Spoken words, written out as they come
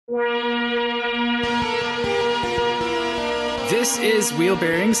This is Wheel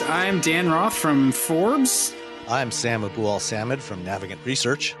Bearings. I'm Dan Roth from Forbes. I'm Sam Abu-Al-Samad from Navigant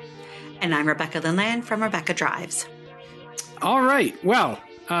Research. And I'm Rebecca Linland from Rebecca Drives. All right. Well,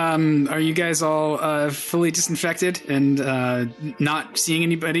 are you guys all fully disinfected and not seeing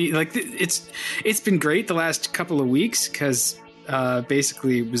anybody? Like, it's been great the last couple of weeks because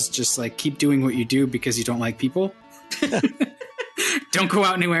basically it was just like keep doing what you do because you don't like people. Don't go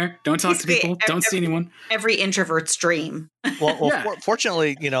out anywhere. Don't talk to people. Don't see anyone. Every introvert's dream.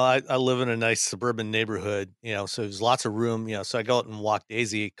 Fortunately, I live in a nice suburban neighborhood, so there's lots of room, so I go out and walk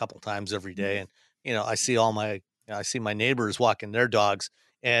Daisy a couple times every day. And, I see I see my neighbors walking their dogs,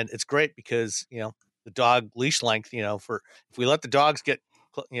 and it's great because, the dog leash length, if we let the dogs get,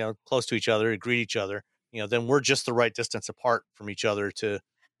 close to each other, greet each other, then we're just the right distance apart from each other to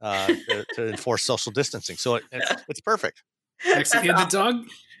enforce social distancing. So it's perfect. Excellent. Yeah, the dog.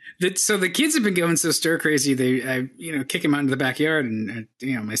 So the kids have been going so stir crazy. I kick him out into the backyard, and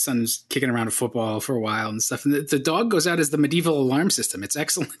my son's kicking around a football for a while and stuff. And the dog goes out as the medieval alarm system. It's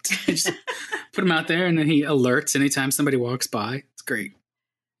excellent. I just put him out there, and then he alerts anytime somebody walks by. It's great.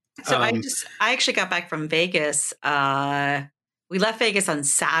 So I actually got back from Vegas. We left Vegas on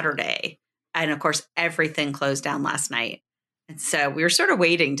Saturday, and of course, everything closed down last night. And so we were sort of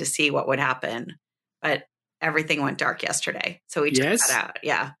waiting to see what would happen, but everything went dark yesterday. So we checked that out.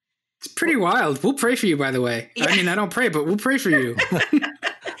 Yeah. It's pretty wild. We'll pray for you, by the way. Yeah. I mean, I don't pray, but we'll pray for you.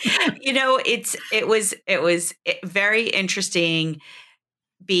 It was very interesting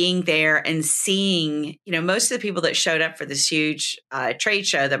being there and seeing, most of the people that showed up for this huge trade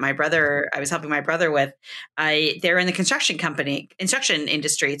show that I was helping my brother with, they're in the construction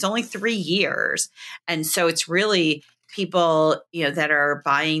industry. It's only 3 years. And so it's really people, that are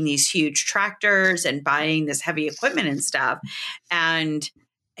buying these huge tractors and buying this heavy equipment and stuff. And,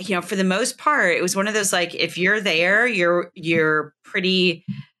 for the most part, it was one of those, like, if you're there, you're pretty,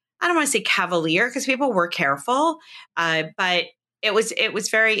 I don't want to say cavalier because people were careful. But it was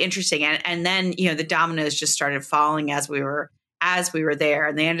very interesting. And then, the dominoes just started falling as we were there,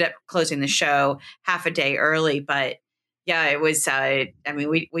 and they ended up closing the show half a day early. But yeah, it was,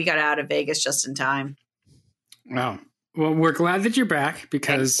 we got out of Vegas just in time. Wow. Well, we're glad that you're back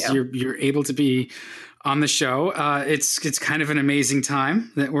because you're able to be on the show. It's kind of an amazing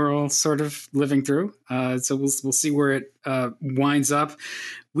time that we're all sort of living through. So we'll see where it winds up.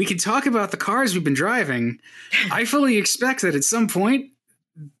 We can talk about the cars we've been driving. I fully expect that at some point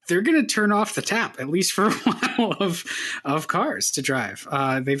they're going to turn off the tap, at least for a while, of cars to drive.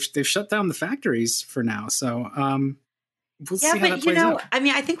 They've shut down the factories for now. So we'll see how that plays out.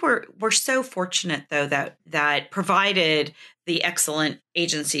 I think we're so fortunate though that provided the excellent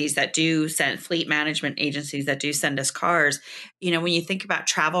agencies that do send fleet management agencies that do send us cars, when you think about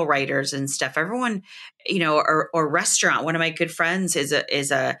travel writers and stuff, everyone, or restaurant. One of my good friends is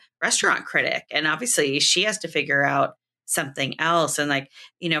a restaurant critic, and obviously she has to figure out something else. And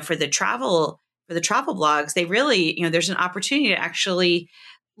for the travel blogs, they really, there's an opportunity to actually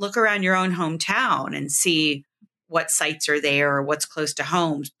look around your own hometown and see what sites are there or what's close to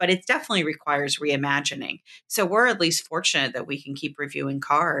homes, but it definitely requires reimagining. So we're at least fortunate that we can keep reviewing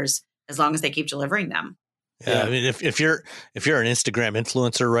cars as long as they keep delivering them. Yeah. I mean, if you're an Instagram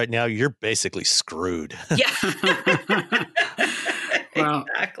influencer right now, you're basically screwed. Yeah. Well,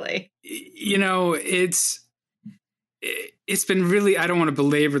 exactly. It's been really, I don't want to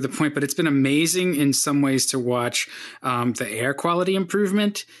belabor the point, but it's been amazing in some ways to watch the air quality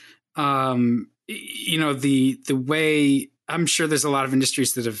improvement. The way, I'm sure there's a lot of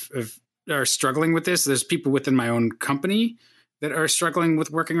industries that are struggling with this. There's people within my own company that are struggling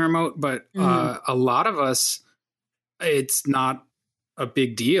with working remote, but a lot of us, it's not a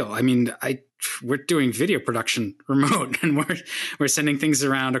big deal. I mean, we're doing video production remote, and we're sending things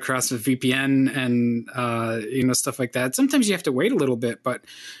around across a VPN and stuff like that. Sometimes you have to wait a little bit, but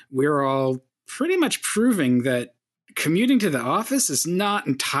we're all pretty much proving that commuting to the office is not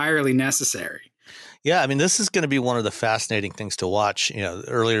entirely necessary. Yeah, I mean, this is going to be one of the fascinating things to watch.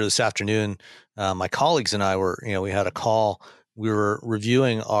 Earlier this afternoon, my colleagues and I we had a call. We were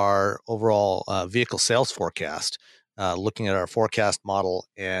reviewing our overall vehicle sales forecast, looking at our forecast model,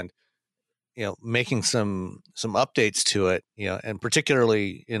 and making some updates to it. And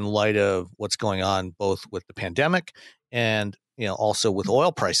particularly in light of what's going on both with the pandemic and also with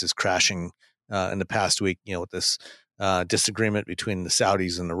oil prices crashing in the past week. With this disagreement between the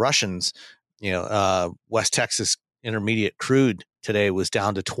Saudis and the Russians. West Texas intermediate crude today was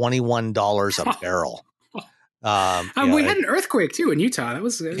down to $21 a barrel. We had an earthquake too in Utah. That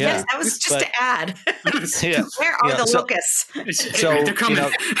was yes, that was just to add. Where are the locusts? So they're coming.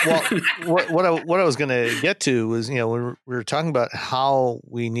 What I was going to get to was, when we were talking about how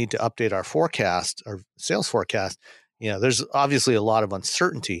we need to update our forecast, our sales forecast. There's obviously a lot of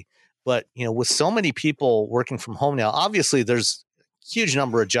uncertainty, but with so many people working from home now, obviously there's a huge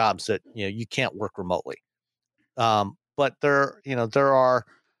number of jobs that you can't work remotely. But there are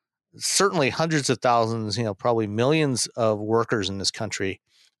certainly hundreds of thousands, probably millions of workers in this country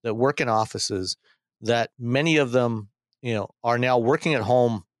that work in offices that many of them, are now working at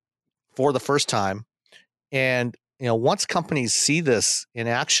home for the first time. And, once companies see this in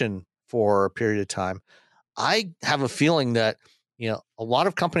action for a period of time, I have a feeling that, a lot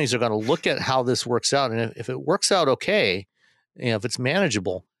of companies are going to look at how this works out. And if it works out okay, if it's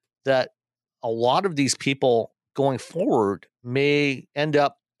manageable, that a lot of these people going forward may end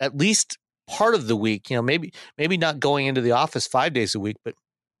up at least part of the week, maybe not going into the office 5 days a week, but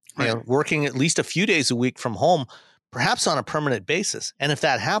working at least a few days a week from home, perhaps on a permanent basis. And if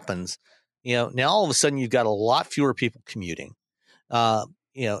that happens, now all of a sudden you've got a lot fewer people commuting,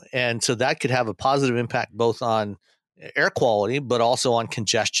 and so that could have a positive impact both on air quality, but also on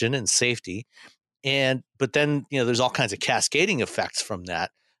congestion and safety. But then, there's all kinds of cascading effects from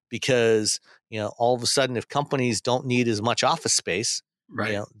that because, all of a sudden, if companies don't need as much office space,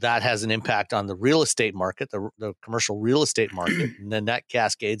 right, that has an impact on the real estate market, the commercial real estate market. And then that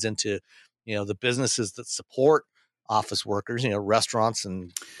cascades into, the businesses that support office workers, restaurants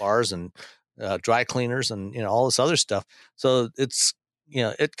and bars and dry cleaners and, all this other stuff. So it's,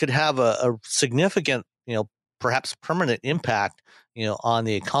 it could have a significant, perhaps permanent impact, on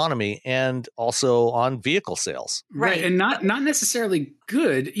the economy and also on vehicle sales. Right. And not necessarily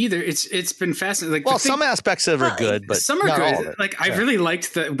good either. It's been fascinating. Some aspects of it are good, but some are good. I really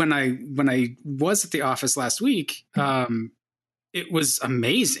liked that when I was at the office last week, it was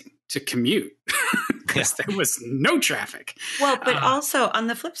amazing to commute because there was no traffic. Well, but also on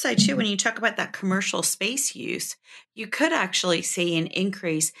the flip side too, when you talk about that commercial space use, you could actually see an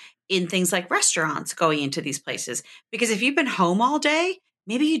increase in things like restaurants going into these places. Because if you've been home all day,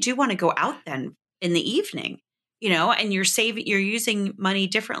 maybe you do want to go out then in the evening, and you're using money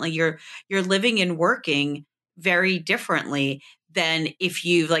differently. You're living and working very differently than if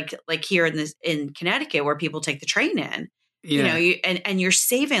you like here in Connecticut where people take the train in, and you're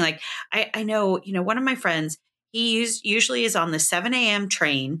saving. Like I know, one of my friends, he usually is on the 7 a.m.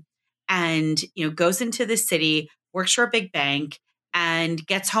 train and, goes into the city, works for a big bank, and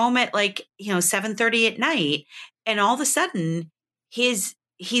gets home at 7:30 at night. And all of a sudden he's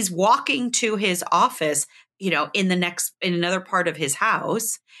walking to his office, in another part of his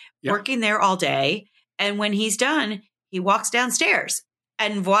house, working there all day. And when he's done, he walks downstairs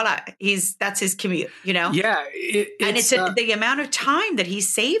and voila, that's his commute, Yeah. And it's the amount of time that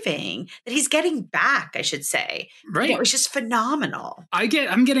he's saving, that he's getting back, I should say. Right. It's just phenomenal.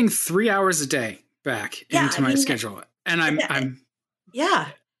 I'm getting 3 hours a day back into my schedule. And I'm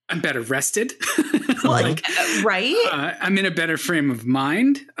better rested. Right. I'm in a better frame of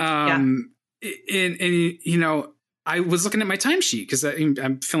mind. And I was looking at my timesheet because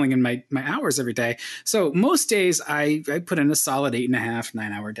I'm filling in my hours every day. So most days I put in a solid 8.5,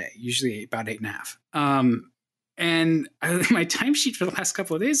 9 hour day, usually about 8.5. And my timesheet for the last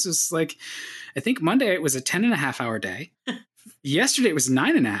couple of days was I think Monday it was a 10.5 hour day. Yesterday it was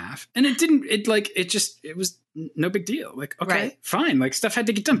 9.5, and it was no big deal. Okay, fine. Stuff had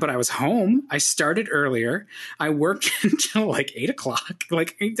to get done, but I was home. I started earlier. I worked until 8 o'clock.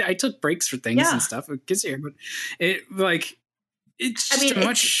 I took breaks for things and stuff. It gets here, but it's just a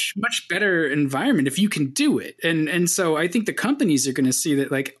much better environment if you can do it. And so I think the companies are going to see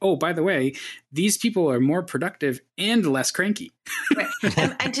that oh, by the way, these people are more productive and less cranky. Right.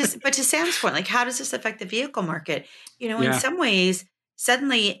 But to Sam's point, how does this affect the vehicle market? In some ways,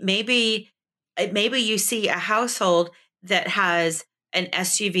 suddenly maybe you see a household that has an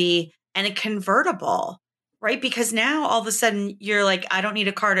SUV and a convertible, right? Because now all of a sudden you're I don't need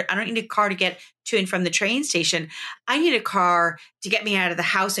a car to get to and from the train station. I need a car to get me out of the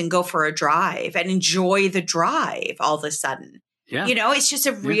house and go for a drive and enjoy the drive all of a sudden. Yeah. It's just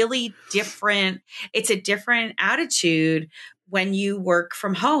a really different attitude when you work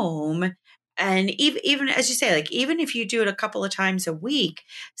from home. And even as you say, even if you do it a couple of times a week,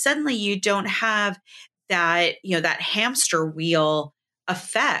 suddenly you don't have that, that hamster wheel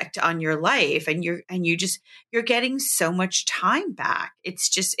effect on your life, and you're getting so much time back.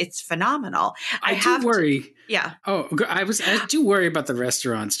 It's phenomenal. I do worry. Yeah. Oh, I do worry about the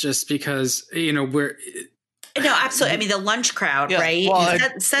restaurants just because, No, absolutely. I mean, the lunch crowd, right? Well,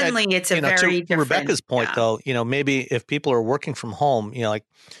 Suddenly it's a to very different. Rebecca's point, though, maybe if people are working from home, like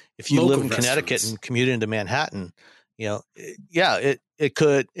if you Local live in Connecticut and commute into Manhattan, it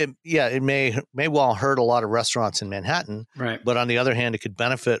may well hurt a lot of restaurants in Manhattan, right? But on the other hand, it could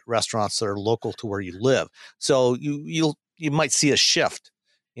benefit restaurants that are local to where you live. So you might see a shift.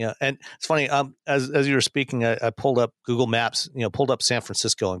 And it's funny. As you were speaking, I pulled up Google Maps. Pulled up San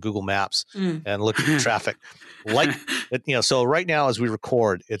Francisco on Google Maps and looked at the traffic. So right now as we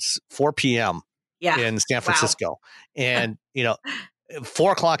record, it's 4 p.m. in San Francisco, and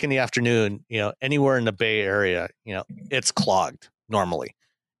 4 o'clock in the afternoon. Anywhere in the Bay Area, it's clogged normally,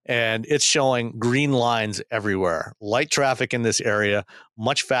 and it's showing green lines everywhere. Light traffic in this area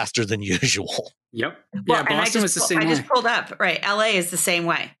much faster than usual. Yep. Well, Boston was the same way. I just pulled up. Right. LA is the same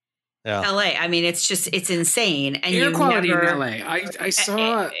way. Yeah. LA. I mean, it's insane. And air quality in LA. I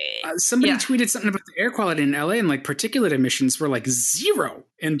saw somebody tweeted something about the air quality in LA, and like particulate emissions were like 0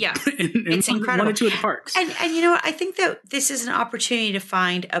 in it's incredible. 1 or 2 of the parks. And you know what? I think that this is an opportunity to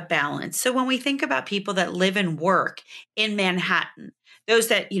find a balance. So when we think about people that live and work in Manhattan, those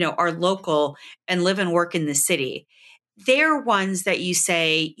that, are local and live and work in the city, they're ones that you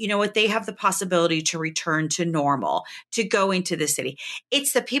say, you know what, they have the possibility to return to normal, to go into the city.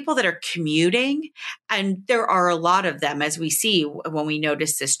 It's the people that are commuting, and there are a lot of them, as we see when we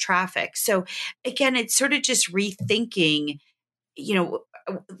notice this traffic. So again, it's sort of just rethinking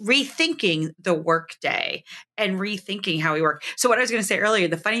the work day and rethinking how we work. So what I was going to say earlier,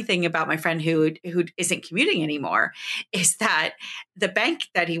 the funny thing about my friend who isn't commuting anymore is that the bank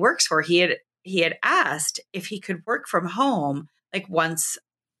that he works for, he had asked if he could work from home like once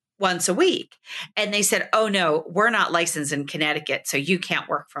a week. And they said, oh no, we're not licensed in Connecticut, so you can't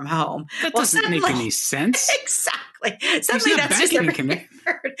work from home. That doesn't make any sense. Exactly. Suddenly that's disappeared.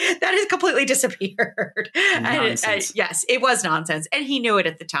 That has completely disappeared. Nonsense. Yes, it was nonsense. And he knew it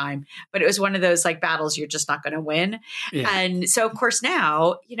at the time, but it was one of those like battles you're just not going to win. Yeah. And so of course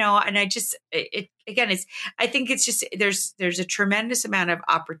now, and I just, I think it's just, there's a tremendous amount of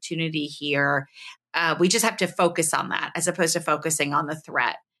opportunity here. We just have to focus on that as opposed to focusing on the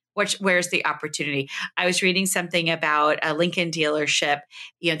threat. Where's the opportunity? I was reading something about a Lincoln dealership,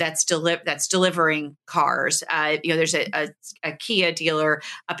 that's delivering cars. There's a Kia dealer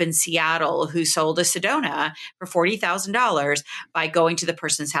up in Seattle who sold a Sedona for $40,000 by going to the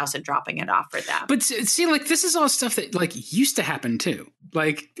person's house and dropping it off for them. But see, like this is all stuff that like used to happen too.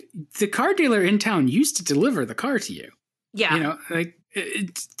 Like the car dealer in town used to deliver the car to you. Yeah, you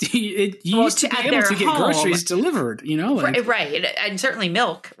used to be able to get groceries delivered, right, and certainly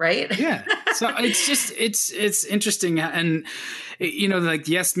milk, right? Yeah. So it's just it's interesting, and like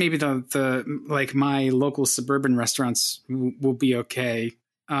yes, maybe the like my local suburban restaurants will be okay,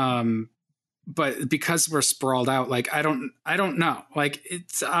 but because we're sprawled out, like I don't know, like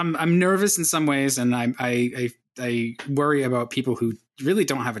it's I'm nervous in some ways, and I worry about people who really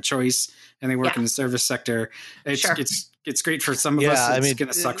don't have a choice and they work in the service sector. It's great for some of us. It's going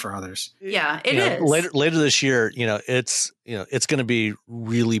to suck for others. Yeah, it is. Later this year, it's going to be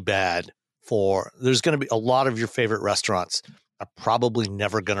really bad there's going to be a lot of your favorite restaurants are probably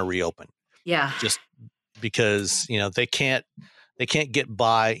never going to reopen. Yeah. Just because, they can't get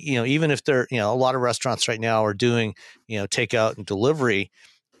by, even if they're, a lot of restaurants right now are doing, takeout and delivery,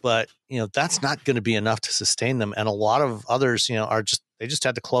 but that's not going to be enough to sustain them. And a lot of others, they just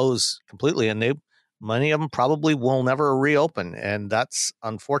had to close completely, and many of them probably will never reopen. And that's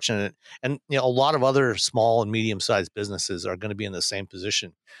unfortunate. And, a lot of other small and medium-sized businesses are going to be in the same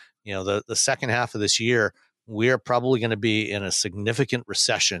position. The second half of this year, we're probably going to be in a significant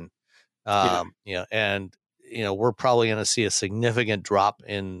recession. And, we're probably going to see a significant drop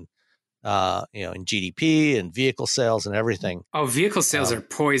in GDP and vehicle sales and everything. Oh, vehicle sales are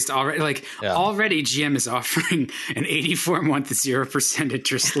poised already. Already GM is offering an 84-month 0%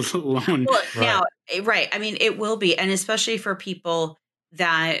 interest loan. Well, now, right. I mean, it will be. And especially for people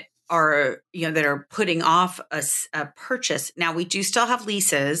that are, that are putting off a purchase. Now, we do still have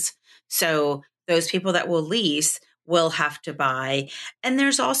leases. So those people that will lease will have to buy. And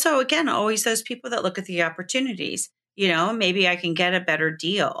there's also, again, always those people that look at the opportunities. Maybe I can get a better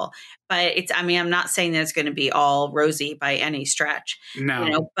deal, but I'm not saying that it's going to be all rosy by any stretch,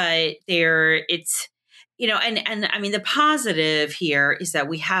 no, but it's, and I mean, the positive here is that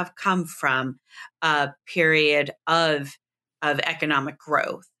we have come from a period of economic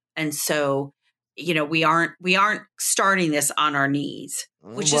growth. And so, we aren't starting this on our knees,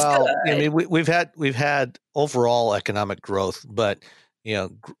 which is good. I mean, we've had overall economic growth, but,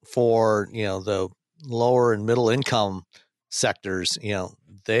 for, the lower and middle income sectors,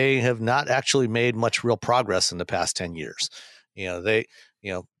 they have not actually made much real progress in the past 10 years. Really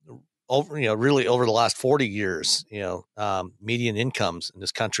over the last 40 years, median incomes in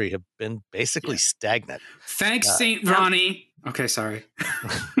this country have been basically stagnant. Thanks, St. Ronnie. Okay, sorry.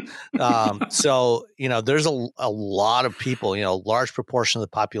 So, there's a lot of people, large proportion of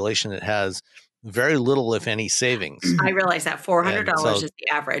the population that has very little, if any, savings. I realize that $400 is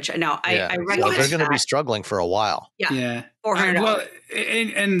the average. No, I recognize so they're going to be struggling for a while. Yeah. $400. Well,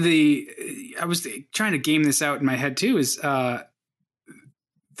 and I was trying to game this out in my head too, is the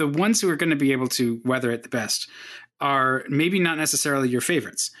ones who are going to be able to weather it the best are maybe not necessarily your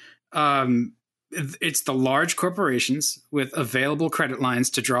favorites. It's the large corporations with available credit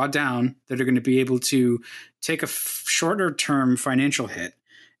lines to draw down that are going to be able to take a shorter term financial hit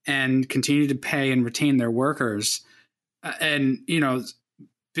and continue to pay and retain their workers. And,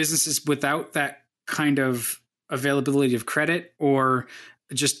 businesses without that kind of availability of credit or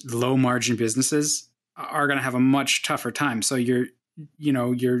just low margin businesses are going to have a much tougher time. So your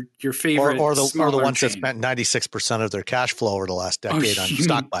favorite or the ones that spent 96% of their cash flow over the last decade on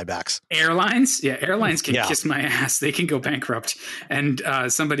stock buybacks. Airlines can kiss my ass. They can go bankrupt, and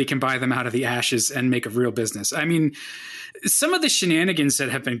somebody can buy them out of the ashes and make a real business. I mean, some of the shenanigans that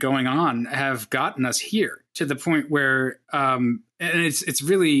have been going on have gotten us here to the point where, and it's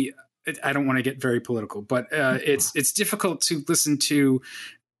really, I don't want to get very political, but it's difficult to listen to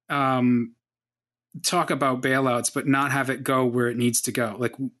talk about bailouts, but not have it go where it needs to go.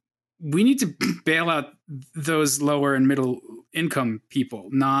 Like, we need to bail out those lower and middle income people,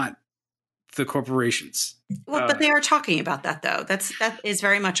 not the corporations. Well, but they are talking about that though. That is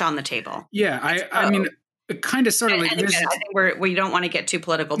very much on the table. Yeah. I mean, kind of sort of like this. I think we don't want to get too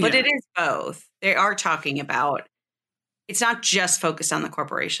political, but it is both. They are talking about, it's not just focused on the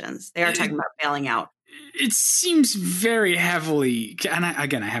corporations. They are talking about bailing out. It seems very heavily, and I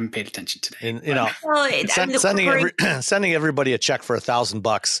haven't paid attention today. And, sending everybody a check for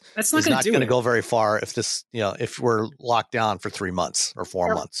 $1,000 that's not going to go very far if this, if we're locked down for 3 months or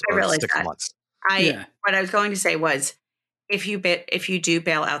 4 months or 6 months. What I was going to say was, if you do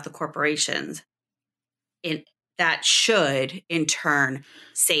bail out the corporations, that should in turn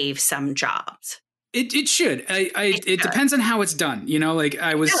save some jobs. It should. It depends on how it's done.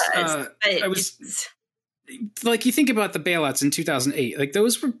 Like, you think about the bailouts in 2008, like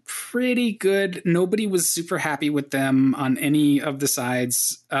those were pretty good. Nobody was super happy with them on any of the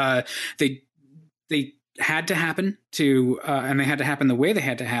sides. They had to happen and they had to happen the way they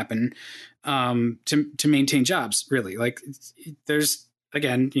had to happen to maintain jobs. Really, like, there's,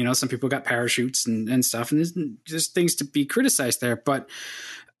 again, some people got parachutes and stuff, and there's things to be criticized there. But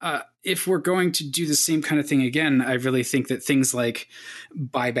if we're going to do the same kind of thing again, I really think that things like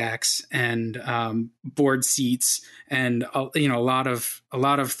buybacks and board seats and a lot of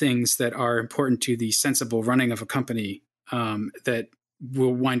things that are important to the sensible running of a company that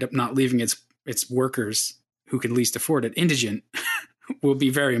will wind up not leaving its workers who can least afford it indigent will be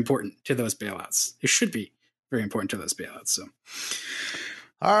very important to those bailouts. It should be very important to those bailouts. So.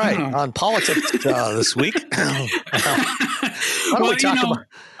 All right, on politics this week.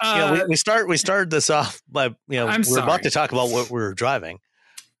 We started this off by we're about to talk about what we were driving.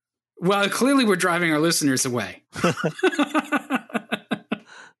 Well, clearly we're driving our listeners away.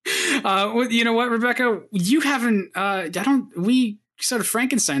 You know what, Rebecca? You haven't. We sort of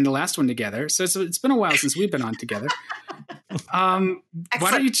Frankenstein the last one together, so it's been a while since we've been on together. Why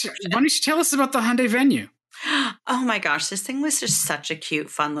don't you tell us about the Hyundai Venue? Oh my gosh, this thing was just such a cute,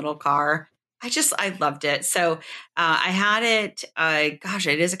 fun little car. I loved it. So I had it,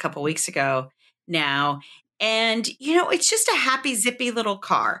 it is a couple weeks ago now. And, it's just a happy, zippy little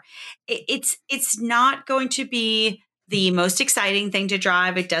car. It's not going to be the most exciting thing to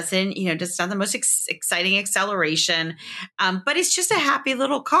drive. It doesn't, it's not the most exciting acceleration, but it's just a happy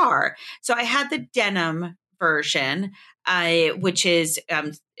little car. So I had the denim version, which is,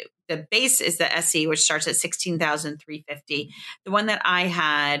 the base is the SE, which starts at $16,350. The one that I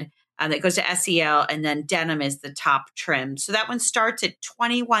had that goes to SEL, and then denim is the top trim. So that one starts at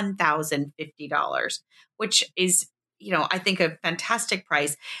 $21,050, which is, I think a fantastic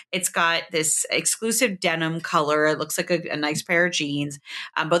price. It's got this exclusive denim color. It looks like a nice pair of jeans,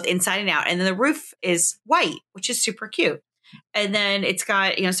 both inside and out. And then the roof is white, which is super cute. And then it's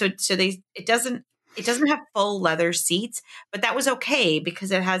got, it doesn't have full leather seats, but that was okay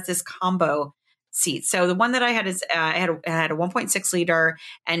because it has this combo seat. So the one that I had is I had a 1.6 liter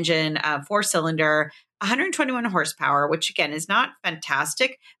engine, 4-cylinder. 121 horsepower, which again is not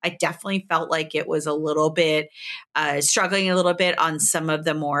fantastic. I definitely felt like it was a little bit struggling a little bit on some of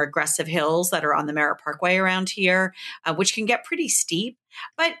the more aggressive hills that are on the Merritt Parkway around here, which can get pretty steep.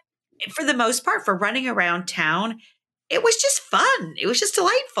 But for the most part, for running around town, it was just fun. It was just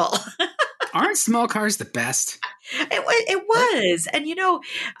delightful. Aren't small cars the best? It was.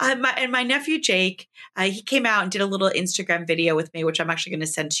 And, my nephew, Jake, he came out and did a little Instagram video with me, which I'm actually going to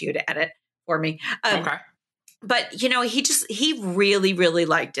send to you to edit for me. Okay. But, he really, really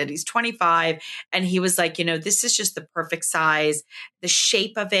liked it. He's 25 and he was like, this is just the perfect size, the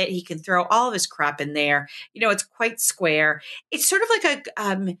shape of it. He can throw all of his crap in there. It's quite square. It's sort of like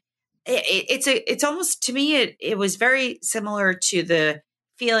it's almost, to me, it was very similar to the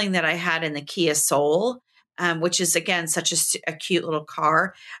feeling that I had in the Kia Soul, which is, again, such a cute little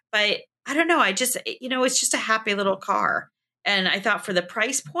car. But I don't know. It's just a happy little car. And I thought for the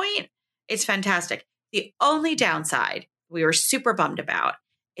price point, it's fantastic. The only downside we were super bummed about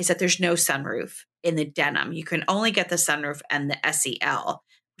is that there's no sunroof in the Denim. You can only get the sunroof and the SEL,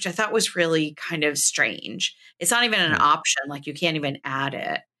 which I thought was really kind of strange. It's not even an option. Like, you can't even add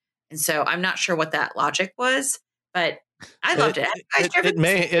it. And so I'm not sure what that logic was, but I loved it.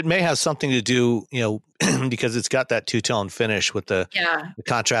 It may have something to do, because it's got that two-tone finish with the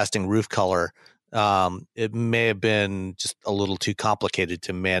contrasting roof color. It may have been just a little too complicated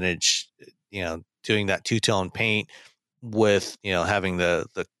to manage, doing that two-tone paint with, having the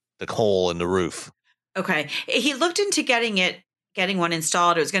hole in the roof. Okay. He looked into getting one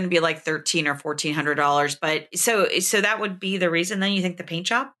installed. It was going to be like $1,300 or $1,400. But so that would be the reason then, you think, the paint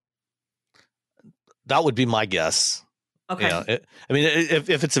job? That would be my guess. Okay.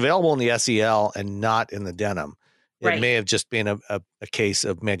 If it's available in the SEL and not in the Denim, it may have just been a case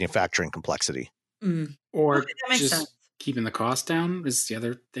of manufacturing complexity. Mm. Or just sense. Keeping the cost down is the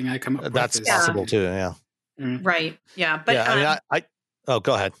other thing I come up with. That's possible too. Yeah. Right. Yeah. But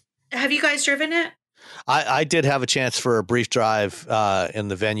go ahead. Have you guys driven it? I did have a chance for a brief drive in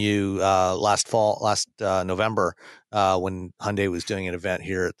the venue last November when Hyundai was doing an event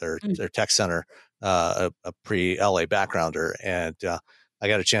here at their tech center, a pre-LA backgrounder, and I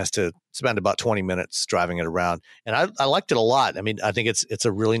got a chance to spend about 20 minutes driving it around, and I liked it a lot. I mean, I think it's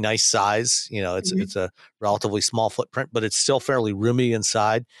a really nice size. It's a relatively small footprint, but it's still fairly roomy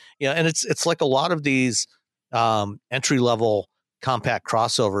inside. And it's like a lot of these entry level compact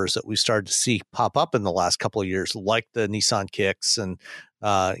crossovers that we started to see pop up in the last couple of years, like the Nissan Kicks and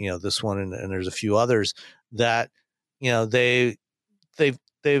this one, and there's a few others that they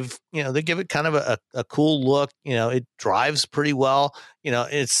give it kind of a cool look. It drives pretty well.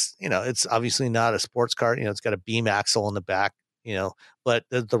 It's obviously not a sports car. It's got a beam axle in the back. But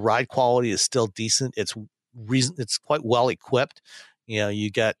the ride quality is still decent. It's quite well equipped. You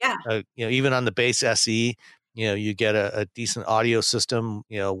get even on the base SE. You get a decent audio system,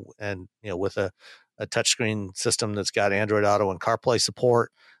 and with a touchscreen system that's got Android Auto and CarPlay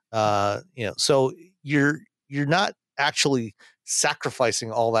support. So you're not actually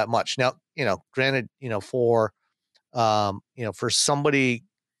sacrificing all that much. Now, granted, for somebody,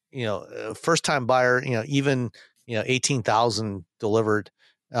 first time buyer, even 18,000 delivered,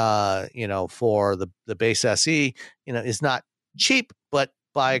 for the base SE, is not cheap, but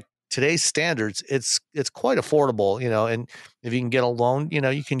by today's standards, it's quite affordable, and if you can get a loan,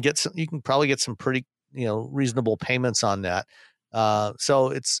 you can probably get some pretty, reasonable payments on that. So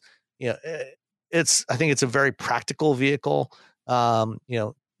it's, I think it's a very practical vehicle.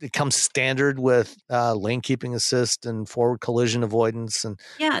 It comes standard with lane keeping assist and forward collision avoidance and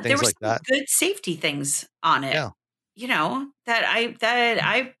things there were like that. Good safety things on it. Yeah. That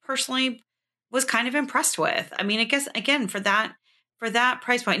I personally was kind of impressed with. I mean, I guess again for that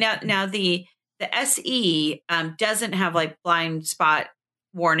price point. Now the SE doesn't have like blind spot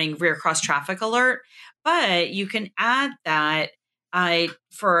warning, rear cross traffic alert, but you can add that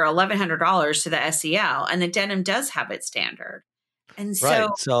for $1,100 to the SEL, and the Denim does have it standard. And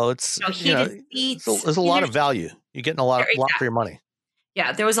so, it's there's a lot of value. You're getting a lot for your money.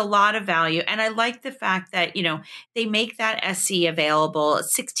 Yeah, there was a lot of value. And I like the fact that, they make that SE available at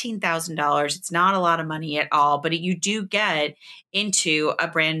 $16,000. It's not a lot of money at all, but you do get into a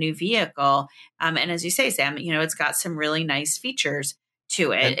brand new vehicle. And as you say, Sam, it's got some really nice features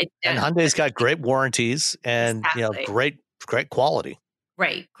to it. And Hyundai's got great warranties and, great quality.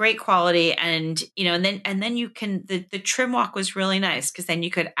 Right. Great quality. And, and then you can, the trim walk was really nice because then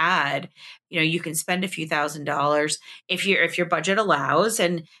you could add, you can spend a few $1,000s if your budget allows.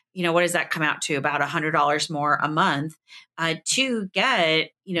 And, what does that come out to? About $100 more a month to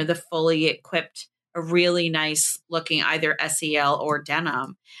get, the fully equipped a really nice looking either SEL or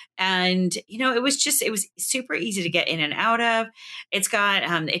denim. And, it was super easy to get in and out of. It's got,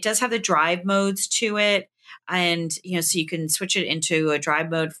 it does have the drive modes to it. And, so you can switch it into a drive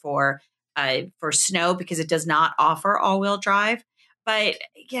mode for snow because it does not offer all wheel drive. But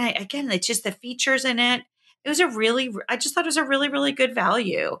yeah, again, it's just the features in it. I just thought it was a really, really good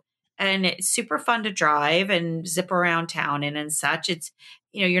value, and it's super fun to drive and zip around town in and such. It's,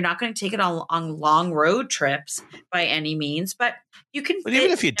 you're not going to take it on long road trips by any means, but you can. But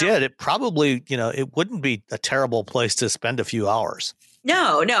even if you did, it probably, it wouldn't be a terrible place to spend a few hours.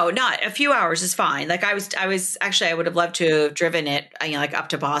 No, not a few hours is fine. Like I was actually, I would have loved to have driven it, like up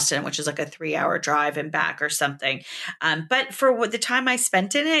to Boston, which is like a 3-hour drive and back or something. But for the time I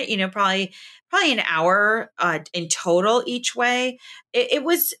spent in it, probably an hour in total each way. It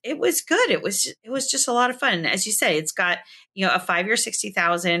was good. It was just a lot of fun. As you say, it's got, a 5-year,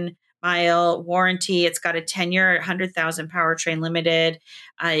 60,000 mile warranty. It's got a 10-year, 100,000 powertrain limited.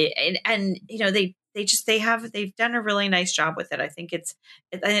 They've done a really nice job with it. I think it's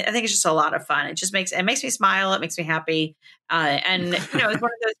just a lot of fun. It makes me smile. It makes me happy. And it's one of those.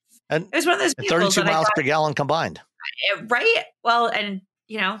 It was one of those 32 miles per gallon combined. Right. Well, and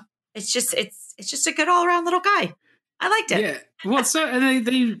it's just a good all around little guy. I liked it. Yeah. Well, so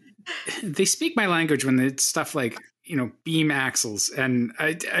and they speak my language when it's stuff like, beam axles, and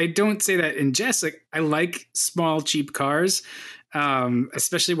I don't say that in jest. Like, I like small, cheap cars,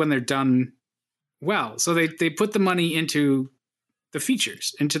 especially when they're done well. So they put the money into the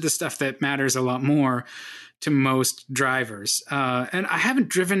features, into the stuff that matters a lot more to most drivers. And I haven't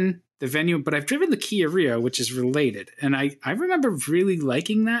driven the Venue, but I've driven the Kia Rio, which is related. And I remember really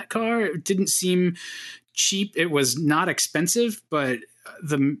liking that car. It didn't seem cheap. It was not expensive, but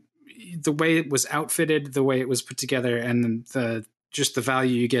the way it was outfitted, the way it was put together, and the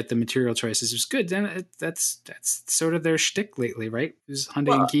value you get, the material choices was good. Then that's sort of their shtick lately, right? Is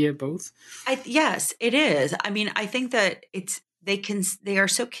Hyundai and Kia both? Yes, it is. I mean, I think that they are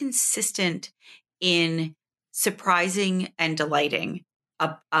so consistent in surprising and delighting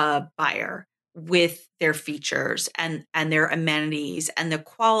a buyer with their features and their amenities and the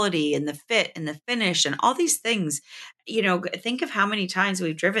quality and the fit and the finish and all these things. Think of how many times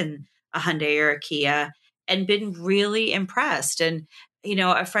we've driven a Hyundai or a Kia and been really impressed. And,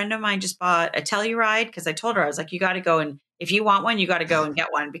 a friend of mine just bought a Telluride because I told her, I was like, you got to go, and if you want one, you got to go and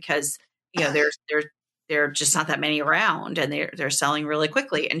get one because, there are just not that many around, and they're selling really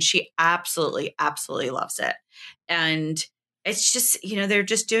quickly. And she absolutely, absolutely loves it. And it's just, they're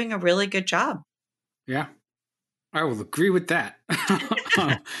just doing a really good job. Yeah, I will agree with that.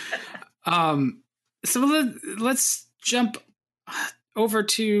 So let's jump over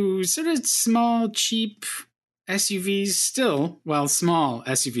to sort of small, cheap SUVs still. Well, small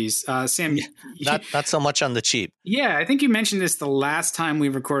SUVs. Sam, not so much on the cheap. Yeah, I think you mentioned this the last time we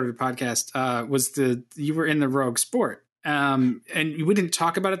recorded a podcast. You were in the Rogue Sport, and we didn't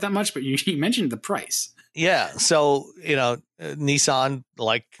talk about it that much, but you mentioned the price. Yeah, so Nissan,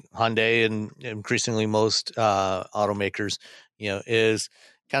 like Hyundai and increasingly most automakers, is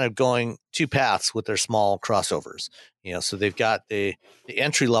kind of going two paths with their small crossovers. So they've got the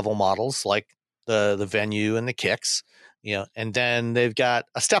entry level models like the Venue and the Kicks, and then they've got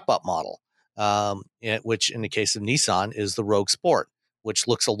a step up model, which in the case of Nissan is the Rogue Sport, which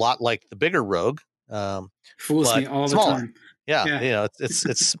looks a lot like the bigger Rogue. Fools me all smaller. The time. Yeah,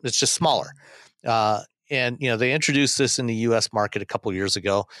 it's just smaller. And they introduced this in the U.S. market a couple years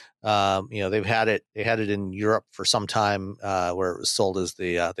ago. They had it in Europe for some time, where it was sold as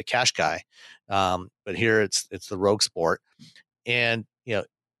the Qashqai, but here it's the Rogue Sport, and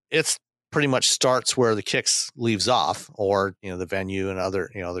it's pretty much starts where the Kicks leaves off, or the Venue and other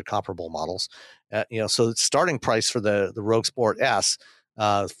comparable models. So the starting price for the Rogue Sport S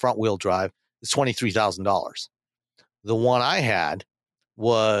front wheel drive is $23,000. The one I had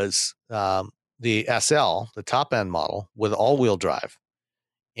was the SL, the top end model with all wheel drive.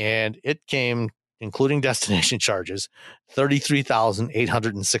 And it came, including destination charges,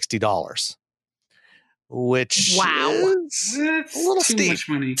 $33,860, which is that's a little too steep. Much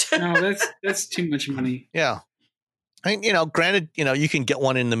money. No, that's too much money. Yeah. I mean, granted, you can get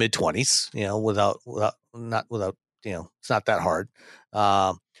one in the mid 20s, without, it's not that hard.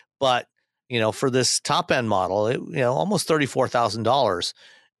 But, for this top end model, almost $34,000,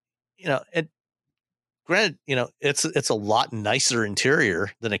 granted, it's a lot nicer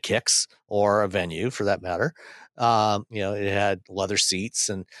interior than a Kicks or a Venue for that matter. It had leather seats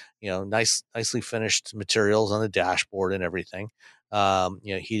and, nicely finished materials on the dashboard and everything.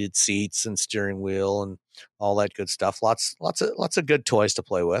 Heated seats and steering wheel and all that good stuff. Lots of good toys to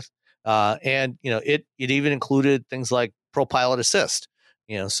play with. And it even included things like ProPilot Assist.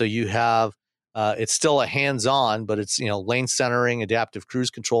 So you have it's still a hands-on, but it's lane centering, adaptive cruise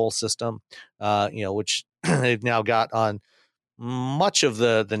control system, which they've now got on much of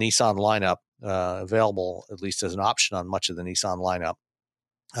the Nissan lineup, available at least as an option on much of the Nissan lineup.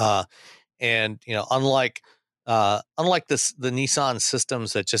 And unlike the Nissan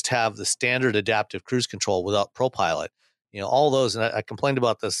systems that just have the standard adaptive cruise control without ProPilot, all those, and I complained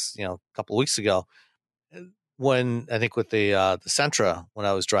about this, a couple of weeks ago, when I think with the Sentra, when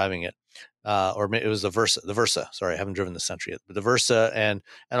I was driving it, or it was the Versa. Sorry, I haven't driven the Sentra yet, but the Versa, and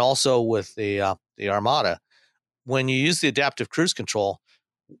also with the Armada, when you use the adaptive cruise control,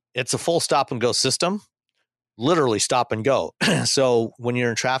 it's a full stop and go system, literally stop and go. So when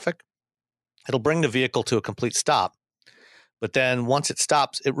you're in traffic, it'll bring the vehicle to a complete stop. But then once it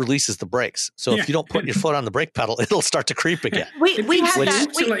stops, it releases the brakes. So if you don't put your foot on the brake pedal, it'll start to creep again. We had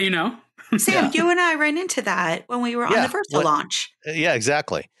that. To let you know. Sam, you and I ran into that when we were on the Versa launch. Yeah,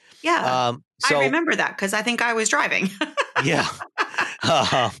 exactly. Yeah. So, I remember that because I think I was driving. Yeah.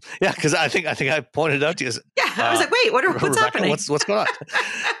 Because I think I pointed out to you. Yeah, I was like, wait, what's Rebecca, happening? What's going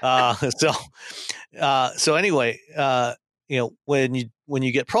on? So anyway, when you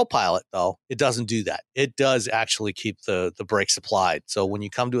get ProPilot, though, it doesn't do that. It does actually keep the brakes applied. So when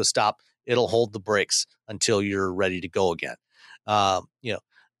you come to a stop, it'll hold the brakes until you're ready to go again. It's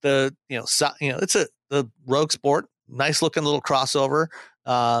the Rogue Sport, nice looking little crossover.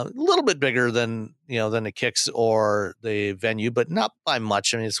 A little bit bigger than the Kicks or the Venue, but not by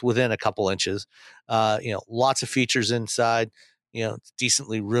much. I mean, it's within a couple inches. Lots of features inside. It's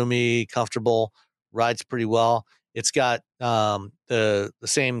decently roomy, comfortable, rides pretty well. It's got the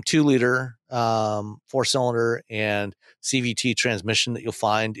same 2-liter 4-cylinder and CVT transmission that you'll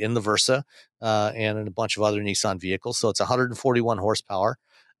find in the Versa and in a bunch of other Nissan vehicles. So it's 141 horsepower.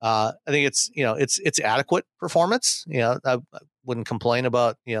 I think it's adequate performance. I wouldn't complain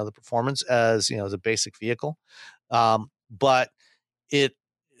about the performance as as a basic vehicle, but it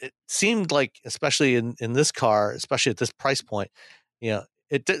seemed like, especially in this car, especially at this price point,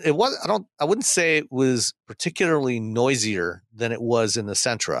 it was, I wouldn't say it was particularly noisier than it was in the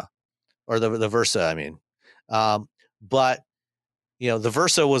Sentra or the Versa. I mean, but the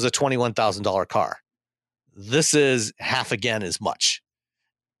Versa was a $21,000 car. This is half again as much.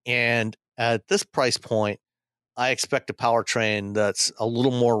 And at this price point, I expect a powertrain that's a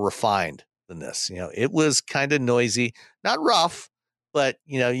little more refined than this. It was kind of noisy, not rough, but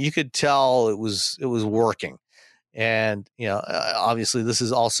you could tell it was working. And obviously, this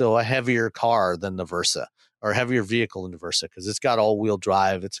is also a heavier car than the Versa, or a heavier vehicle than the Versa, because it's got all-wheel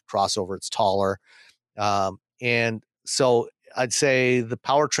drive. It's a crossover. It's taller, and so I'd say the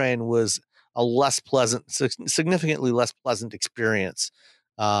powertrain was a less pleasant, significantly less pleasant experience.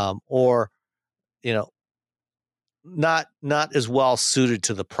 Or not as well suited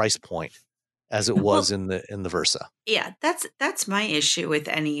to the price point as it was in the Versa. Yeah, that's my issue with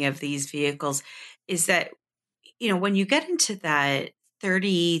any of these vehicles, is that when you get into that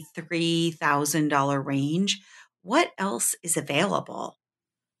 $33,000 range, what else is available?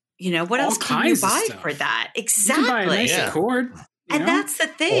 What All else can you buy stuff for that? Exactly. You can buy a nice Accord, and that's the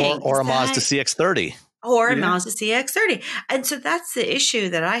thing. Or a Mazda CX-30. Or a Mazda CX-30. And so that's the issue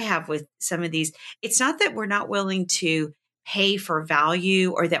that I have with some of these. It's not that we're not willing to pay for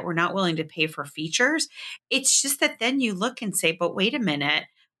value or that we're not willing to pay for features. It's just that then you look and say, but wait a minute,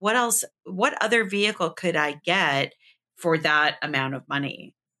 what else, what other vehicle could I get for that amount of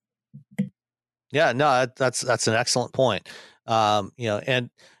money? Yeah, no, that's an excellent point.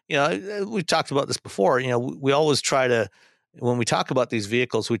 We've talked about this before. We always try to, when we talk about these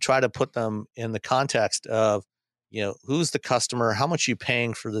vehicles, we try to put them in the context of, who's the customer, how much are you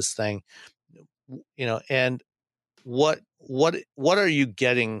paying for this thing, and what are you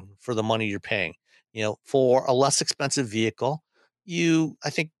getting for the money you're paying? For a less expensive vehicle, I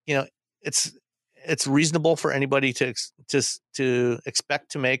think it's reasonable for anybody to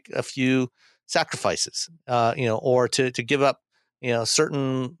expect to make a few sacrifices, or to give up,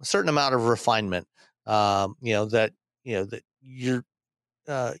 certain amount of refinement, that you're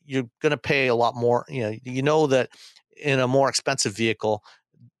going to pay a lot more. That in a more expensive vehicle,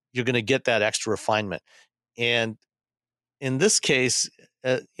 you're going to get that extra refinement. And in this case,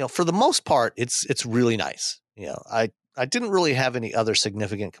 for the most part, it's really nice. I didn't really have any other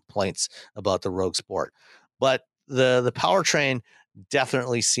significant complaints about the Rogue Sport, but the powertrain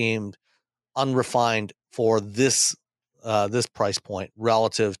definitely seemed unrefined for this price point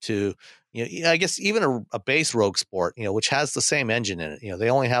relative to, I guess even a base Rogue Sport, which has the same engine in it. They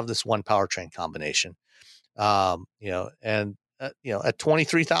only have this one powertrain combination, and at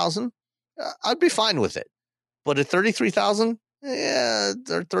 23,000, I'd be fine with it. But at 33,000,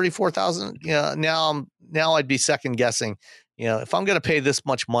 or 34,000, now I'd be second guessing. If I'm going to pay this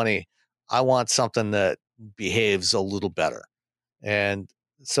much money, I want something that behaves a little better. And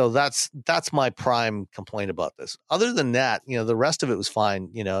so that's my prime complaint about this. Other than that, the rest of it was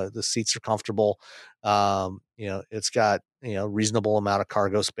fine. The seats are comfortable. It's got, reasonable amount of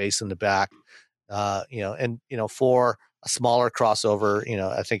cargo space in the back. For a smaller crossover,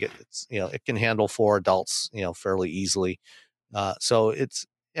 I think it's, it can handle 4 adults, fairly easily. So it's,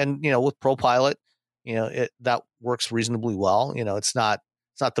 and, with ProPilot, that works reasonably well. It's not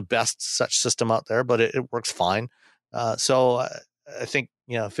the best such system out there, but it works fine. So I think,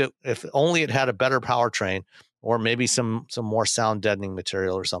 if only it had a better powertrain or maybe some more sound deadening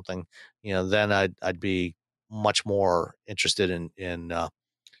material or something, then I'd be much more interested in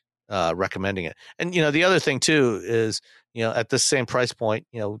recommending it. And, the other thing too is, at this same price point,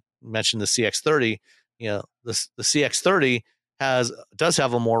 mentioned the CX-30, the CX-30 does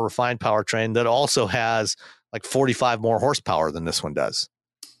have a more refined powertrain that also has like 45 more horsepower than this one does.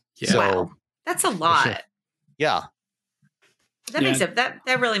 Yeah. So, wow. That's a lot. Yeah. That makes it, that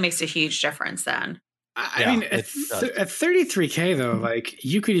really makes a huge difference then. I mean, at 33K though, like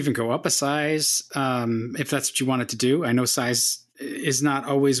you could even go up a size if that's what you wanted to do. I know size is not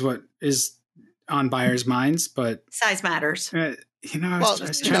always what is on buyers' minds, but size matters. I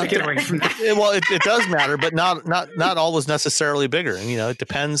was trying to get away from that. Well, it does matter, but not always necessarily bigger. And it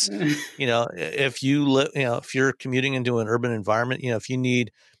depends. If you live, if you're commuting into an urban environment, if you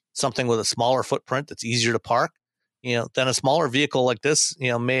need something with a smaller footprint that's easier to park, then a smaller vehicle like this,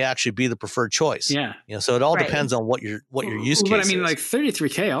 may actually be the preferred choice. Yeah. So it all depends on what your use case is. But I mean, like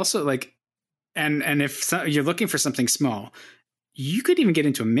 33K also, like, and if you're looking for something small, you could even get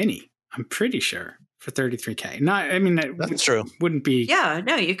into a Mini. I'm pretty sure for 33K. Not, I mean, that's true. Wouldn't be. Yeah,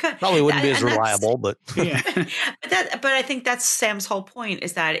 no, you could. Probably wouldn't be as reliable, but yeah. But I think that's Sam's whole point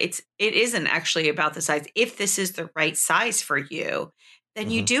is that it isn't actually about the size. If this is the right size for you, then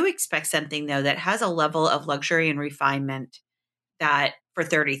you do expect something though that has a level of luxury and refinement that for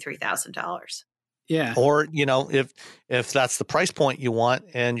 $33,000. Yeah. Or, if that's the price point you want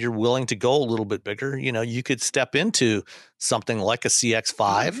and you're willing to go a little bit bigger, you could step into something like a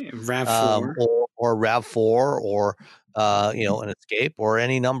CX-5, RAV4, or RAV4, or, an Escape, or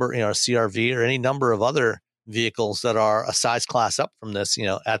any number, a CRV, or any number of other vehicles that are a size class up from this,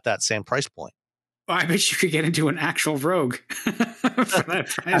 at that same price point. Well, I bet you could get into an actual Rogue for that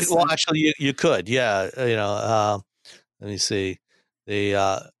price. Well, actually, you could. Yeah. Let me see.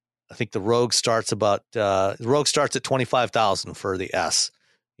 I think the Rogue starts at 25,000 for the S.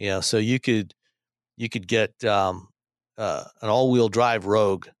 So you could get an all-wheel drive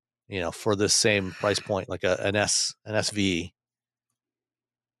Rogue, for this same price point, like an SV.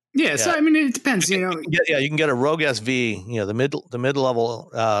 Yeah, so I mean, it depends. You can get a Rogue SV, the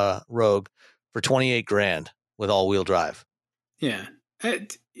mid-level Rogue for 28 grand with all-wheel drive. Yeah,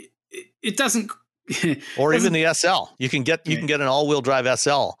 it doesn't. Or even the SL. You can get an all-wheel drive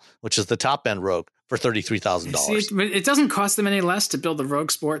SL, which is the top end Rogue, for $33,000. But it doesn't cost them any less to build the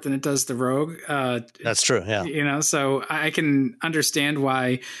Rogue Sport than it does the Rogue. That's true. Yeah. So I can understand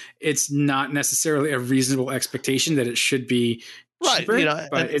why it's not necessarily a reasonable expectation that it should be cheaper, right.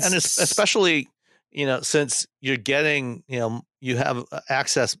 But and especially, since you're getting, you have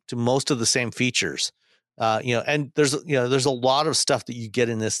access to most of the same features. And there's a lot of stuff that you get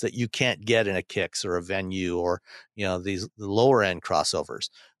in this that you can't get in a Kicks or a Venue or, the lower end crossovers.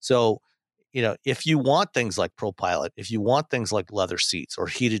 So, if you want things like ProPilot, if you want things like leather seats or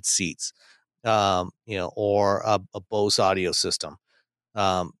heated seats, or a Bose audio system,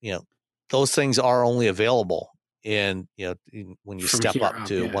 those things are only available when you step up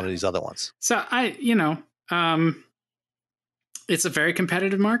to one of these other ones. So it's a very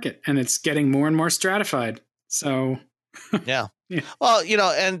competitive market and it's getting more and more stratified. So, yeah. Well,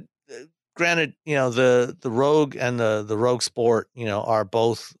 and granted, the Rogue and the Rogue Sport, are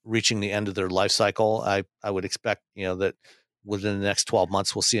both reaching the end of their life cycle. I would expect, that within the next 12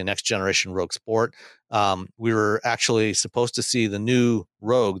 months, we'll see a next generation Rogue Sport. We were actually supposed to see the new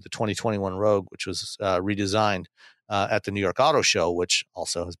Rogue, the 2021 Rogue, which was redesigned at the New York Auto Show, which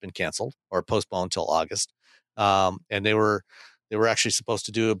also has been canceled or postponed till August. And they were actually supposed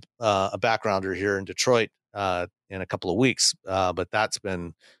to do a backgrounder here in Detroit in a couple of weeks, but that's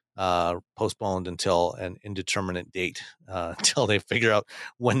been postponed until an indeterminate date, until they figure out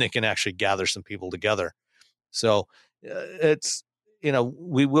when they can actually gather some people together. So it's,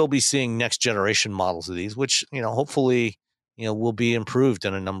 we will be seeing next generation models of these, which, hopefully, will be improved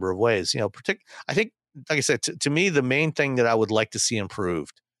in a number of ways. I think like I said, to me, the main thing that I would like to see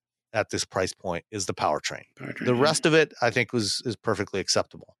improved at this price point is the powertrain. The rest of it, I think, is perfectly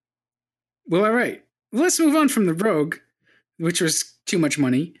acceptable. Well, all right. Let's move on from the Rogue, which was too much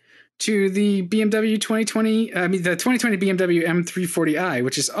money, to the BMW 2020. The 2020 BMW M340i,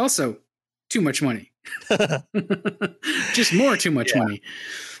 which is also too much money. Just more too much money.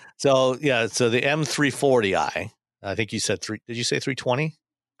 So the M340i. I think you said three. Did you say 320?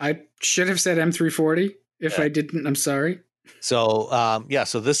 I should have said M340. If I didn't, I'm sorry. So,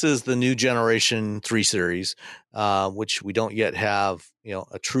 so this is the new generation 3 Series, which we don't yet have,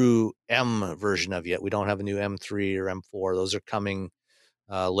 a true M version of yet. We don't have a new M3 or M4. Those are coming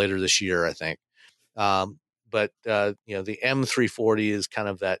later this year, I think. But the M340 is kind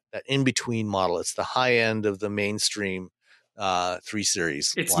of that in-between model. It's the high end of the mainstream 3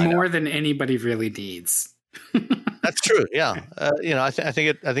 Series. It's lineup. More than anybody really needs. That's true. Yeah. I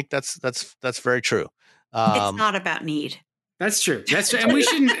think that's very true. It's not about need. That's true. That's true. And we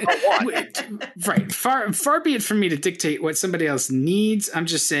shouldn't. Right. Far be it from me to dictate what somebody else needs. I'm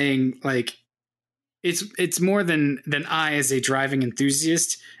just saying, like, it's more than I, as a driving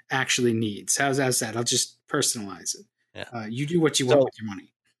enthusiast, actually needs. How's that? I'll just personalize it. Yeah. You do what you want with your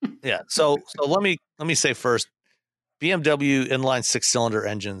money. Yeah. So let me say first, BMW inline 6-cylinder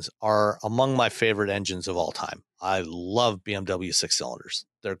engines are among my favorite engines of all time. I love BMW 6-cylinders.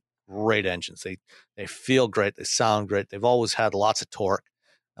 They're great engines. They feel great. They sound great. They've always had lots of torque.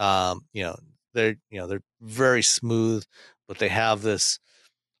 They're very smooth, but they have this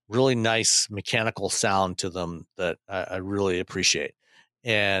really nice mechanical sound to them that I really appreciate.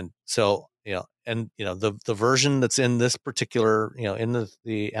 And so, the version that's in this particular, in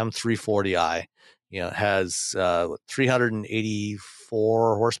the M340i, has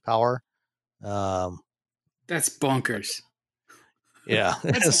 384 horsepower. That's bonkers. Yeah.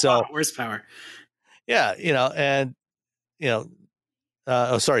 That's a lot of horsepower. Yeah.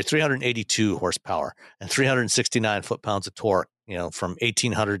 382 horsepower and 369 foot-pounds of torque, from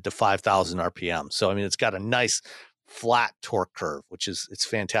 1800 to 5000 RPM. So, I mean, it's got a nice flat torque curve, it's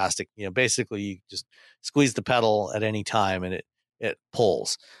fantastic. Basically you just squeeze the pedal at any time and it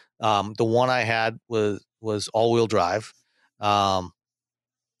pulls. The one I had was all-wheel drive. I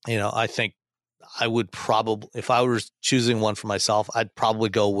think I would probably, if I was choosing one for myself, I'd probably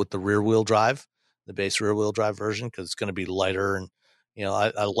go with the rear-wheel drive, the base rear-wheel drive version, because it's going to be lighter. And,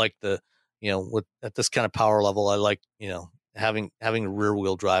 I like at this kind of power level, I like, having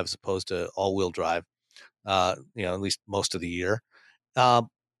rear-wheel drive as opposed to all-wheel drive, at least most of the year.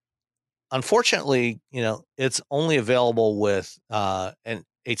 Unfortunately, it's only available with an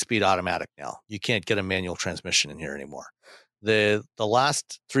 8-speed automatic now. You can't get a manual transmission in here anymore. The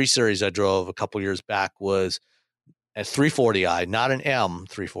last 3 Series I drove a couple years back was a 340i, not an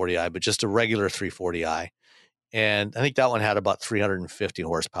M340i, but just a regular 340i. And I think that one had about 350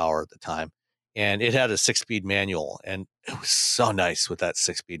 horsepower at the time. And it had a 6-speed manual, and it was so nice with that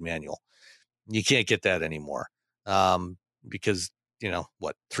 6-speed manual. You can't get that anymore because,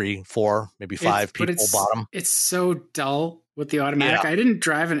 3, 4, maybe 5 people bottom. It's so dull with the automatic. Yeah. I didn't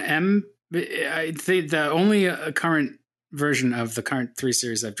drive an M. I think the only current version of the current 3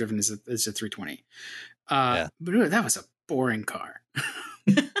 Series I've driven is a 320. But that was a boring car.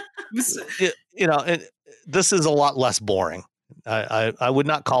 This is a lot less boring. I would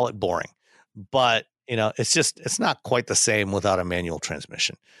not call it boring, but it's not quite the same without a manual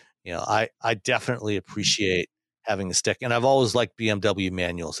transmission. I definitely appreciate having a stick, and I've always liked BMW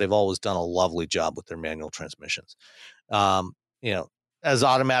manuals. They've always done a lovely job with their manual transmissions. As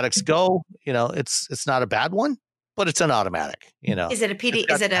automatics go, it's not a bad one, but it's an automatic. Is it a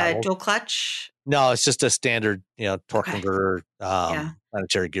PD? Is it a dual clutch? No, it's just a standard, torque converter,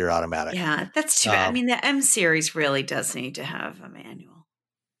 planetary gear automatic. Yeah, that's too bad. I mean, the M Series really does need to have a manual.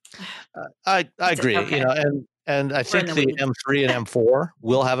 I agree. Okay. And I think the M3 and M4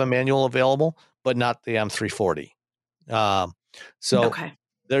 will have a manual available, but not the M340.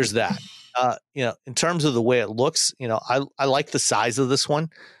 There's that. In terms of the way it looks, I like the size of this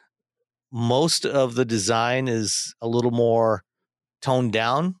one. Most of the design is a little more toned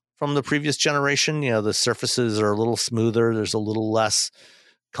down from the previous generation. The surfaces are a little smoother. There's a little less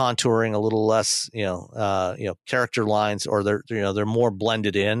contouring, a little less, character lines, or they're more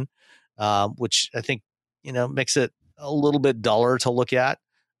blended in, which I think, makes it a little bit duller to look at.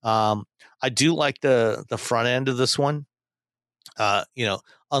 I do like the front end of this one.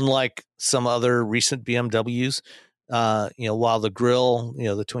 Unlike some other recent BMWs, while the grille,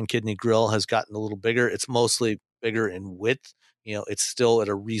 the twin kidney grille has gotten a little bigger, it's mostly bigger in width. It's still at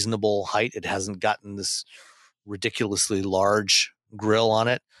a reasonable height. It hasn't gotten this ridiculously large grille on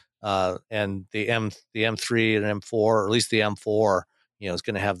it. and the M3 and M4, or at least the M4, is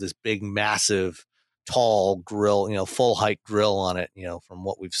going to have this big, massive, tall grill, full height grill on it, from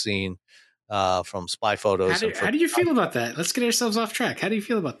what we've seen from spy photos. How do you feel about that? Let's get ourselves off track. How do you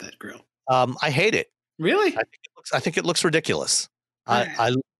feel about that grill? I hate it. Really? I think it looks ridiculous.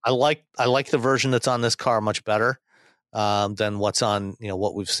 I like the version that's on this car much better than what's on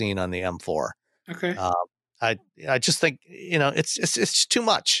what we've seen on the M4. Okay. I just think it's too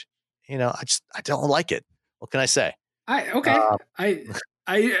much. I don't like it. What can I say?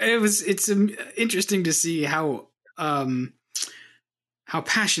 It's interesting to see how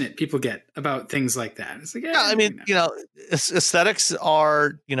passionate people get about things like that. It's like, I mean, aesthetics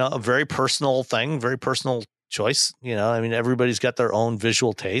are, a very personal thing, very personal choice. I mean, everybody's got their own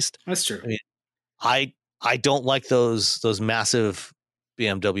visual taste. That's true. I mean, I don't like those massive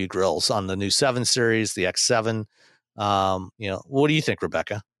BMW grills on the new 7 Series, the X7. What do you think,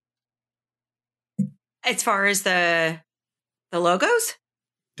 Rebecca? As far as the logos?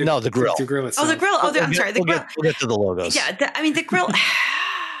 No, the grill. The grill itself. Oh, the grill. Oh, I'm sorry. The grill. We'll get to the logos. Yeah, the grill.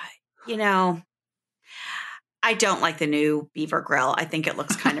 I don't like the new Beaver grill. I think it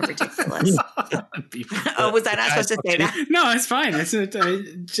looks kind of ridiculous. Oh, was I not supposed to say that? No, it's fine. I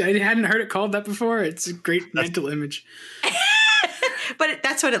hadn't heard it called that before. It's a great mental image. But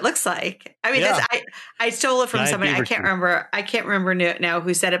that's what it looks like. I mean, I stole it from somebody. I can't remember now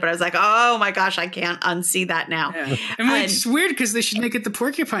who said it, but I was like, oh my gosh, I can't unsee that now. Yeah. And it's weird because they should make it the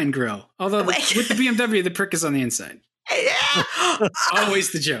porcupine grill. Although with the BMW, the prick is on the inside.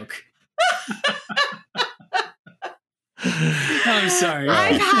 Always the joke. I'm sorry.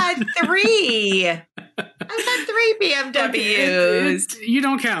 I've had 3 BMWs. You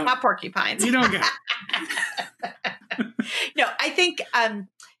don't count. Not porcupines. You don't count. No, I think,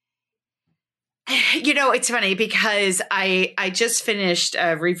 it's funny because I just finished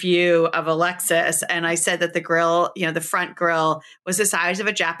a review of a Lexus and I said that the grill, the front grill was the size of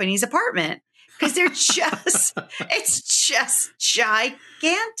a Japanese apartment because it's just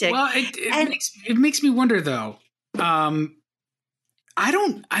gigantic. Well, it makes me wonder though. I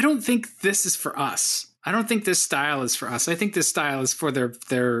don't think this is for us. I don't think this style is for us. I think this style is for their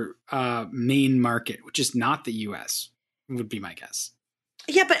main market, which is not the US, would be my guess.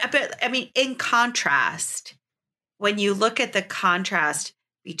 Yeah, but I mean, in contrast, when you look at the contrast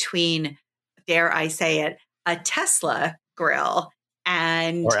between, dare I say it, a Tesla grill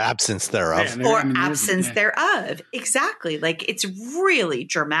and or absence thereof, thereof, exactly. Like it's really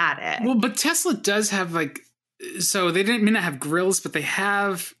dramatic. Well, but Tesla does have so they may not have grills, but they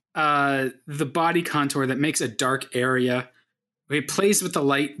have the body contour that makes a dark area. It plays with the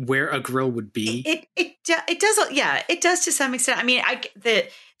light where a grill would be. It does. Yeah, it does to some extent. I mean, the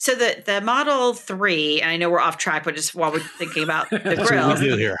Model 3, and I know we're off track, but just while we're thinking about the grill. What we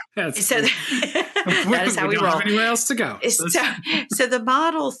do here. That is how we roll. Have anywhere else to go. So the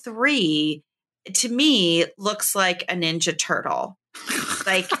Model 3, to me, looks like a Ninja Turtle.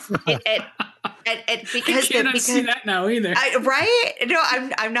 Like because I can't see that now either. Right? No,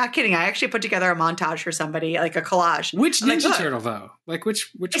 I'm not kidding. I actually put together a montage for somebody, like a collage. Which Ninja Turtle though? Like which?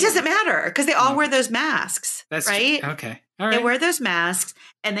 It doesn't matter because they all wear those masks. That's right. Okay. All right. They wear those masks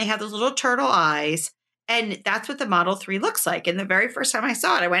and they have those little turtle eyes, and that's what the Model 3 looks like. And the very first time I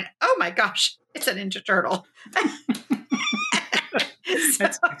saw it, I went, "Oh my gosh, it's a Ninja Turtle."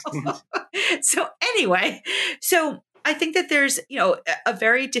 So anyway, I think that there's, a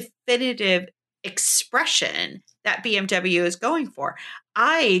very definitive expression that BMW is going for.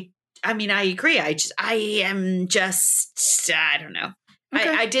 I mean, I agree. I don't know.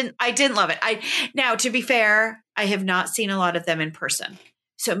 Okay. I didn't love it. Now, to be fair, I have not seen a lot of them in person.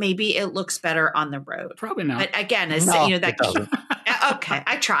 So maybe it looks better on the road. Probably not. But again, that okay,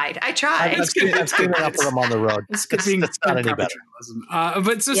 I tried. That's good enough for them on the road. It's not any better.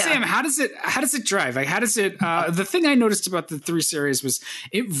 But so Sam, how does it drive? Like, how does it? The thing I noticed about the 3 Series was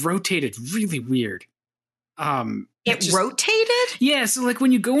it rotated really weird. It rotated? Yeah. So like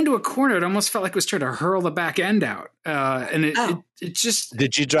when you go into a corner, it almost felt like it was trying to hurl the back end out. And it just.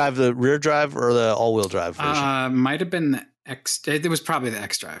 Did you drive the rear drive or the all-wheel drive version? Might have been the X. It was probably the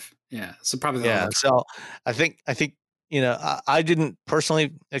X drive. Yeah. So probably the So I think I didn't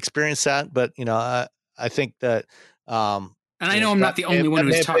personally experience that, but I think that. And I know I'm not the only one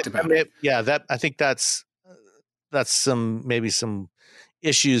who's talked about it. Yeah, I think that's maybe some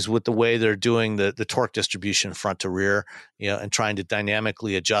issues with the way they're doing the torque distribution front to rear, and trying to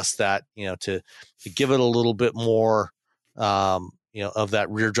dynamically adjust that, to give it a little bit more, of that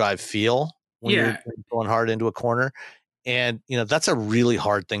rear drive feel when you're going hard into a corner. And, that's a really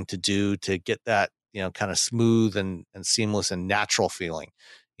hard thing to do to get that, kind of smooth and seamless and natural feeling.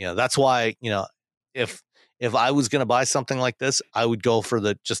 That's why, if I was going to buy something like this, I would go for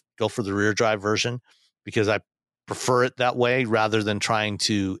the rear drive version, because I prefer it that way rather than trying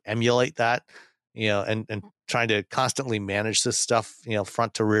to emulate that, and trying to constantly manage this stuff,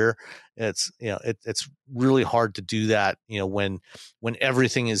 front to rear. It's, it's really hard to do that, when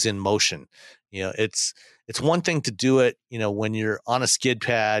everything is in motion. It's one thing to do it, when you're on a skid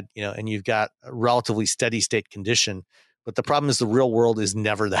pad, and you've got a relatively steady state condition. But the problem is the real world is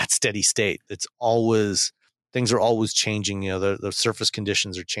never that steady state. Things are always changing. The surface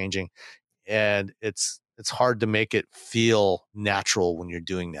conditions are changing, and it's hard to make it feel natural when you're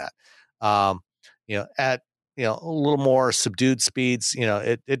doing that. At a little more subdued speeds,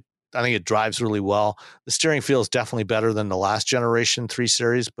 I think it drives really well. The steering feels definitely better than the last generation 3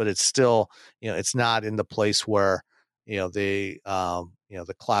 Series, but it's still, it's not in the place where, the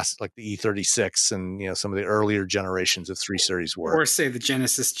class like the E36 and, some of the earlier generations of 3 Series were. Or say the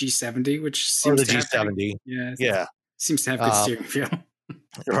Genesis G70, which seems to G70. Seems to have good steering feel.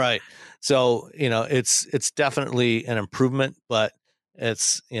 Right. So, it's definitely an improvement, but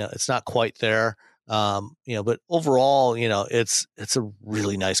it's not quite there. But overall, it's a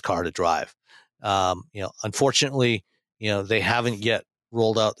really nice car to drive. Unfortunately, they haven't yet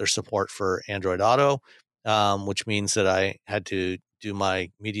rolled out their support for Android Auto, which means that I had to do my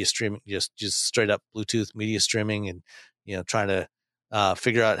media streaming, just straight up Bluetooth media streaming, and, trying to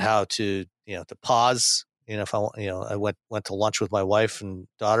figure out how to, to pause. If I went to lunch with my wife and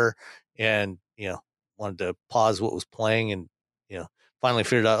daughter, and, wanted to pause what was playing, and, finally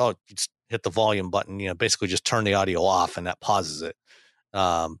figured out, just hit the volume button, basically just turn the audio off, and that pauses it.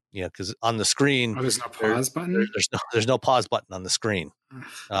 Because on the screen, there's no pause button. There's no pause button on the screen.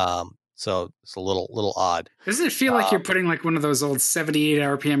 So it's a little odd. Doesn't it feel like you're putting like one of those old 78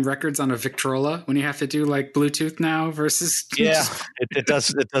 RPM records on a Victrola when you have to do like Bluetooth now versus? Yeah, it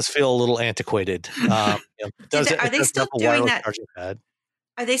does. It does feel a little antiquated. Are they still doing that?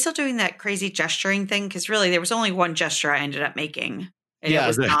 Are they still doing that crazy gesturing thing? Because really, there was only one gesture I ended up making. And it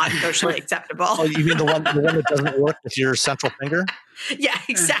was not socially acceptable. Oh, you mean the one that doesn't work with your central finger? Yeah,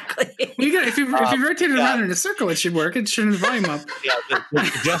 exactly. If you rotate it around in a circle, it should work. It should turn the volume up. Yeah,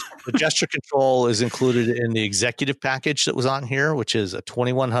 the gesture control is included in the executive package that was on here, which is a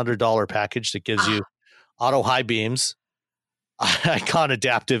 $2,100 package that gives you auto high beams, icon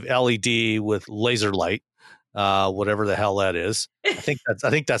adaptive LED with laser light, whatever the hell that is. I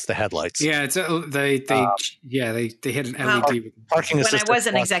think that's the headlights. Yeah, it's they hit an LED. Parking when I was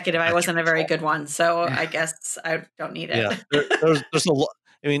an executive, I wasn't a very good one, so I guess I don't need it. Yeah, there's a lot.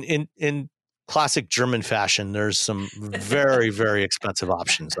 I mean, in classic German fashion, there's some very, very expensive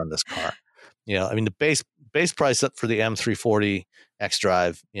options on this car. I mean, the base price up for the M340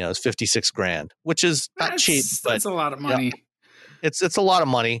 xDrive, is $56,000, which is not cheap, but that's a lot of money. It's a lot of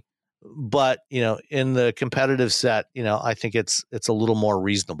money. But, in the competitive set, I think it's a little more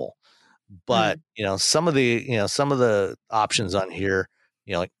reasonable. But, some of the options on here,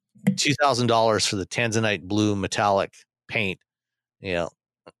 like $2,000 for the Tanzanite blue metallic paint, I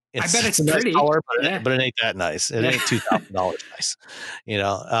bet it's pretty, color, but it ain't that nice. It ain't $2,000 nice.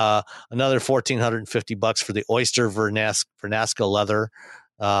 Another $1,450 for the Oyster Vernasca leather.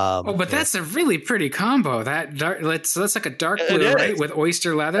 But that's a really pretty combo. That that's like a dark blue, right, with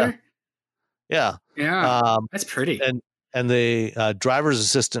oyster leather. Yeah. That's pretty. And the driver's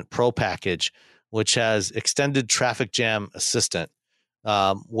assistant pro package, which has extended traffic jam assistant,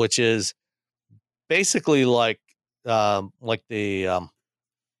 which is basically like the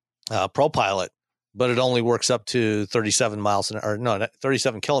Pro Pilot, but it only works up to 37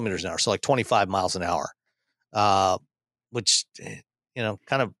 kilometers an hour. So like 25 miles an hour, which, kind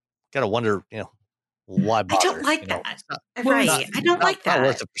of got to wonder, why bother? I don't like that. I don't like that. Not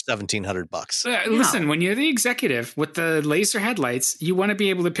worth it for $1,700. Listen, when you're the executive with the laser headlights, you want to be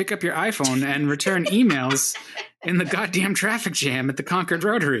able to pick up your iPhone and return emails in the goddamn traffic jam at the Concord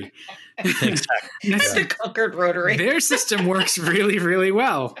Rotary. Exactly. The Concord Rotary. Their system works really, really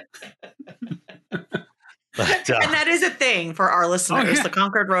well. But, and that is a thing for our listeners. The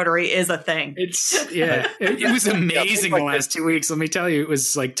Concord Rotary is a thing. It was amazing the last 2 weeks. Let me tell you, it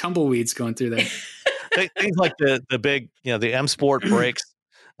was like tumbleweeds going through there. Things like the big, the M Sport brakes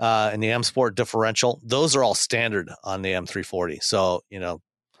and the M Sport differential, those are all standard on the M340. So,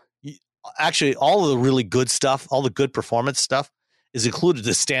 actually all of the really good stuff, all the good performance stuff is included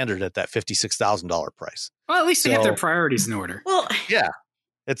as standard at that $56,000 price. Well, at least they have their priorities in order. Well, yeah.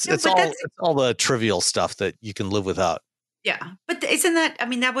 It's all the trivial stuff that you can live without. Yeah. But isn't that,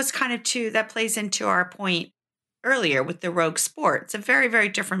 that was kind of that plays into our point earlier with the Rogue Sport. It's a very, very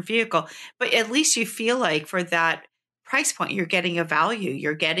different vehicle, but at least you feel like for that price point, you're getting a value.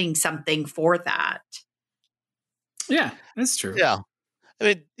 You're getting something for that. Yeah, that's true. Yeah. I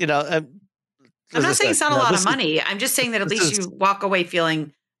mean, I'm not saying it's not a lot of money. I'm just saying that at least is, you walk away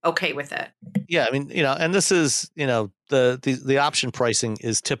feeling okay with it. Yeah, I mean, and this is, the option pricing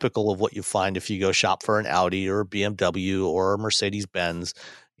is typical of what you find if you go shop for an Audi or a BMW or a Mercedes Benz,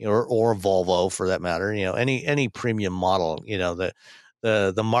 or a Volvo for that matter. Any premium model.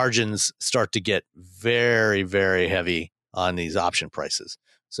 The margins start to get very, very heavy on these option prices.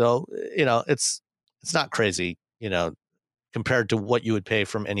 So it's not crazy, compared to what you would pay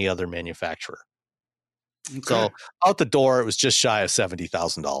from any other manufacturer. Okay. So out the door, it was just shy of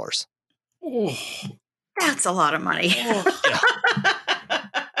 $70,000. Oh, that's a lot of money. Oh, yeah.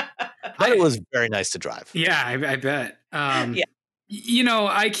 But it was very nice to drive. Yeah, I bet. Yeah.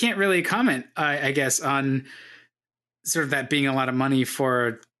 I can't really comment, I guess, on sort of that being a lot of money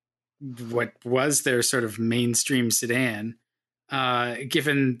for what was their sort of mainstream sedan.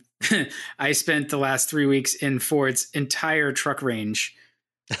 Given I spent the last 3 weeks in Ford's entire truck range.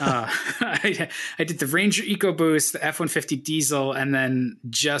 I did the Ranger EcoBoost, the F-150 diesel, and then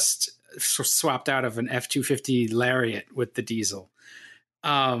just swapped out of an F-250 Lariat with the diesel.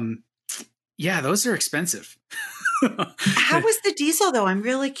 Yeah, those are expensive. How was the diesel, though? I'm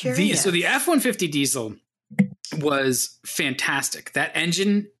really curious. So the F-150 diesel was fantastic. That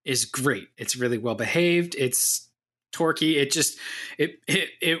engine is great. It's really well behaved. It's torquey.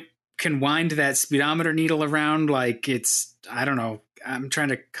 It can wind that speedometer needle around like it's, I don't know. I'm trying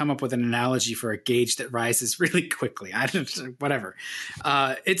to come up with an analogy for a gauge that rises really quickly. Whatever.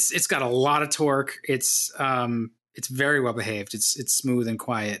 It's got a lot of torque. It's very well behaved. It's smooth and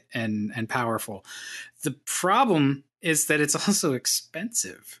quiet and powerful. The problem is that it's also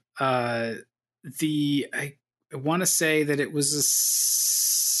expensive. I want to say that it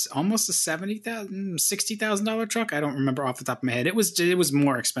was almost a $60,000 truck. I don't remember off the top of my head. It was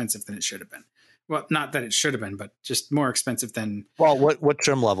more expensive than it should have been. Well, not that it should have been, but just more expensive than. Well, what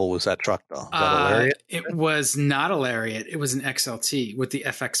trim level was that truck though? Was that a Lariat? It was not a Lariat. It was an XLT with the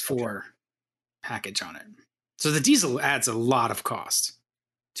FX4 package on it. So the diesel adds a lot of cost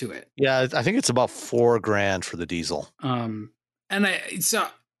to it. Yeah, I think it's about $4,000 for the diesel. And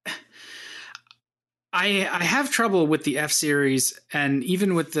I have trouble with the F Series and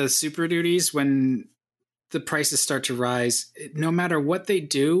even with the Super Duties when the prices start to rise, no matter what they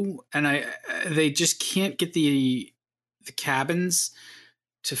do, and they just can't get the cabins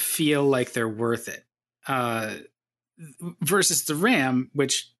to feel like they're worth it. Versus the Ram,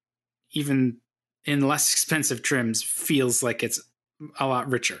 which even in less expensive trims feels like it's a lot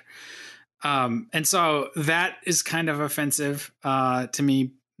richer. And so that is kind of offensive to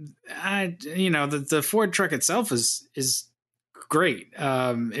me. The Ford truck itself is great.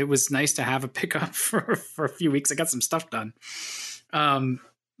 It was nice to have a pickup for a few weeks. I got some stuff done.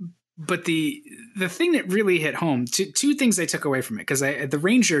 But the thing that really hit home, two things I took away from it, because the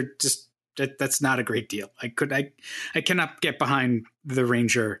Ranger just that's not a great deal. I cannot get behind the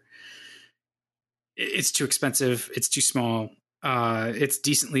Ranger. It's too expensive. It's too small. It's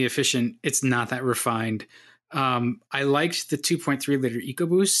decently efficient. It's not that refined. I liked the 2.3 liter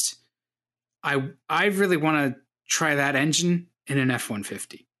EcoBoost. I really want to try that engine in an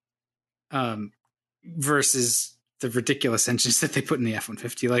F-150 versus the ridiculous engines that they put in the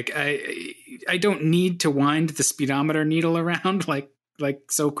F-150. Like I don't need to wind the speedometer needle around like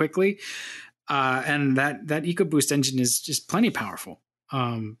so quickly. And that EcoBoost engine is just plenty powerful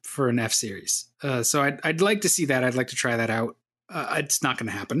for an F series. So I'd like to see that. I'd like to try that out. It's not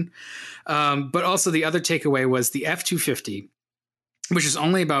going to happen. But also the other takeaway was the F-250, which is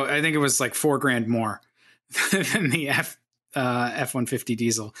only about, I think it was like $4,000 more than the F-150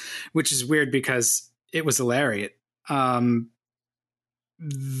 diesel, which is weird because it was a Lariat.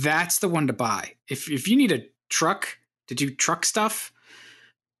 That's the one to buy. If you need a truck to do truck stuff,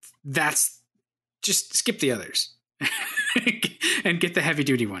 that's just skip the others and get the heavy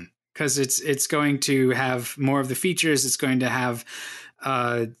duty one. Because it's going to have more of the features. It's going to have,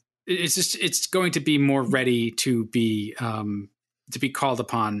 it's going to be more ready to be called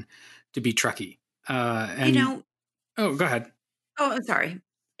upon to be trucky. Oh, go ahead. Oh, I'm sorry.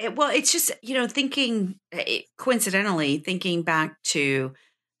 It's just coincidentally thinking back to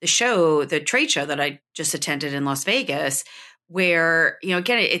the trade show that I just attended in Las Vegas, where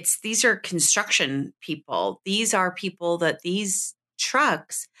again these are construction people. These are people that these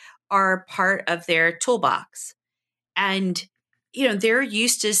trucks are part of their toolbox. And, they're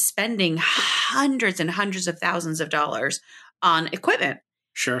used to spending hundreds and hundreds of thousands of dollars on equipment.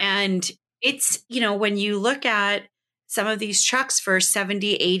 Sure. And it's, when you look at some of these trucks for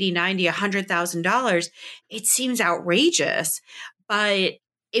 70, 80, 90, $100,000, it seems outrageous. But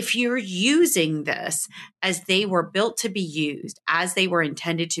if you're using this as they were built to be used, as they were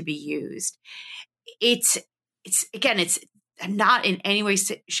intended to be used, it's again, it's not in any way,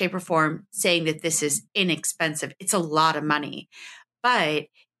 shape, or form saying that this is inexpensive. It's a lot of money. But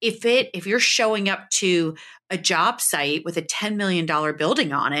if you're showing up to a job site with a $10 million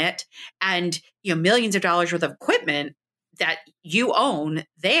building on it and millions of dollars worth of equipment that you own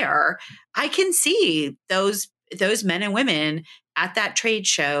there, I can see those men and women at that trade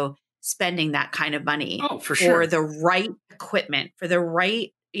show spending that kind of money for sure. the right equipment, for the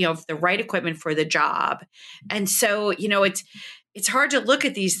right equipment for the job. And so, it's hard to look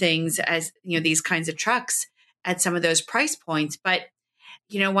at these things as, these kinds of trucks at some of those price points. But,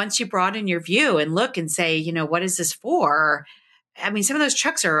 once you broaden your view and look and say, what is this for? I mean, some of those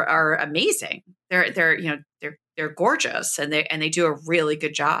trucks are amazing. They're gorgeous and they do a really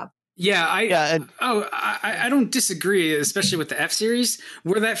good job. Yeah, I don't disagree, especially with the F series.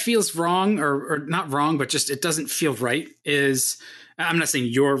 Where that feels wrong, or not wrong, but just it doesn't feel right. I'm not saying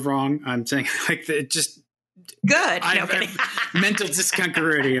you're wrong. I'm saying it just good. I have mental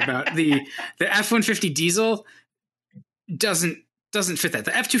discontinuity about the F-150 diesel doesn't fit that.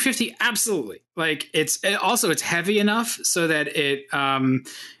 The F-250 absolutely. It's heavy enough so that it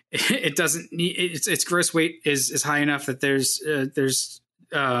doesn't need its gross weight is high enough that there's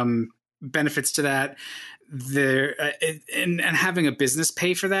benefits to that there, and having a business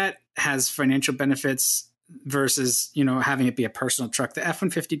pay for that has financial benefits versus having it be a personal truck. The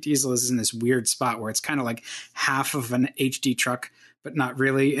F-150 diesel is in this weird spot where it's kind of like half of an HD truck, but not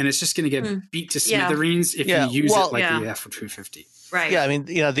really, and it's just going to get beat to smithereens if you use it like the F-250. Right. Yeah, I mean,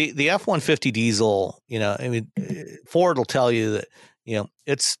 the F-150 diesel, Ford will tell you that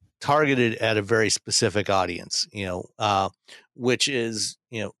it's targeted at a very specific audience, which is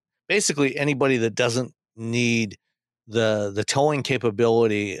basically anybody that doesn't need the towing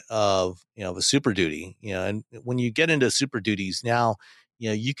capability of a Super Duty, and when you get into Super Duties now,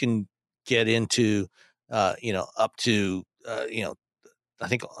 you can get into up to I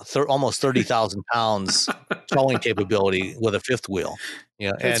think almost 30,000 pounds towing capability with a fifth wheel.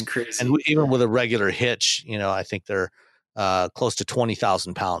 That's crazy. And even with a regular hitch, I think they're close to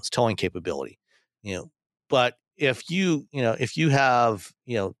 20,000 pounds towing capability. But if you have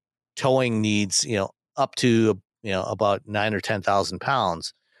towing needs up to about 9,000 or 10,000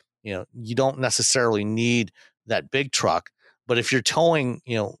 pounds, you don't necessarily need that big truck. But if you're towing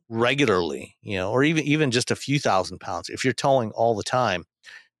regularly, or even just a few thousand pounds, if you're towing all the time,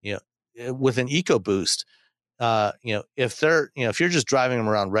 with an EcoBoost, if you're just driving them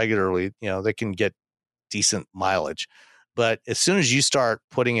around regularly, they can get decent mileage. But as soon as you start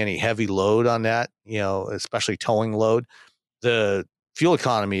putting any heavy load on that, especially towing load, the fuel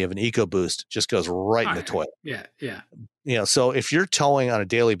economy of an EcoBoost just goes right in the toilet. Yeah. So if you're towing on a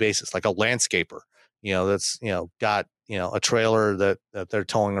daily basis, like a landscaper, that's got a trailer that they're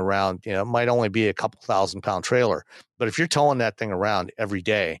towing around, it might only be a couple 1,000-pound trailer, but if you're towing that thing around every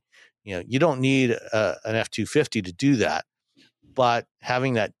day, you don't need an F-250 to do that. But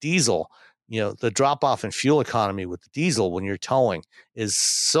having that diesel, the drop off in fuel economy with the diesel when you're towing is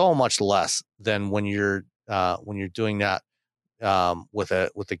so much less than when you're doing that with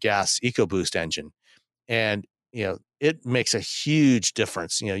a gas EcoBoost engine, and it makes a huge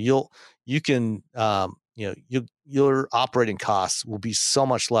difference. Your operating costs will be so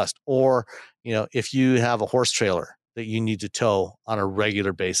much less. Or if you have a horse trailer that you need to tow on a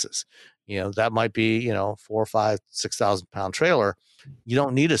regular basis, that might be 4,000, 5,000, 6,000 pound trailer. You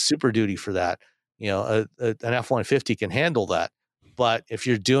don't need a Super Duty for that. An F-150 can handle that. But if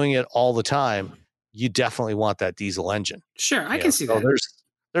you're doing it all the time, you definitely want that diesel engine. Sure, I can see that.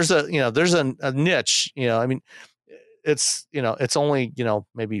 There's a niche. I mean, it's only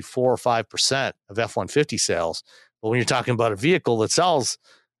maybe 4 or 5% of F-150 sales. But when you're talking about a vehicle that sells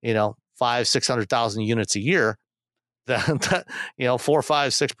 500,000-600,000 units a year, that 4,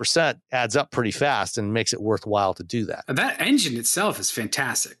 5, 6% adds up pretty fast and makes it worthwhile to do that. That engine itself is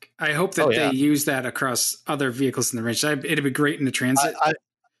fantastic. I hope that they use that across other vehicles in the range. It'd be great in the Transit.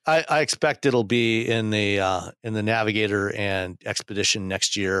 I expect it'll be in the Navigator and Expedition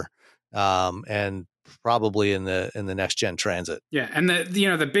next year, and probably in the next gen Transit. Yeah, and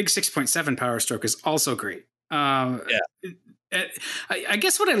the big 6.7 Power Stroke is also great. I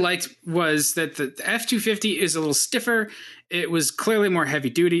guess what I liked was that the F-250 is a little stiffer. It was clearly more heavy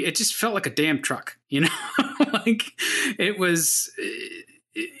duty. It just felt like a damn truck, like it was.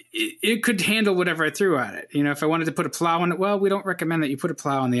 it could handle whatever I threw at it. You know, if I wanted to put a plow on it, well, we don't recommend that you put a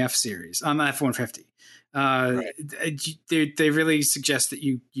plow on the F series, on the F-150. Right. They really suggest that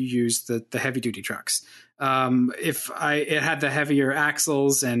you use the heavy duty trucks. If it had the heavier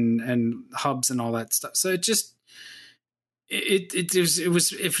axles and hubs and all that stuff. So it just, it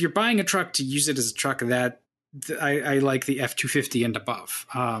was, if you're buying a truck to use it as a truck, that I like the F-250 and above.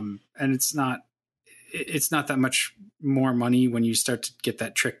 And it's not that much more money when you start to get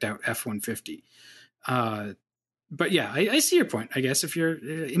that tricked out F-150. But yeah, I see your point. I guess if you're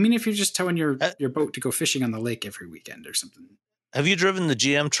just towing your boat to go fishing on the lake every weekend or something. Have you driven the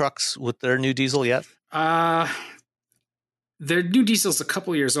GM trucks with their new diesel yet? Their new diesel's a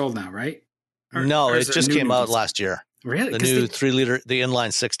couple years old now, right? No, it just came out last year. Really? The new 3-liter, the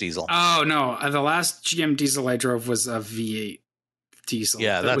inline 6 diesel. Oh no, the last GM diesel I drove was a V8 diesel.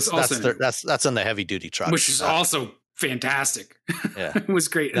 Yeah, that's on the heavy duty truck, which is also fantastic. Yeah, it was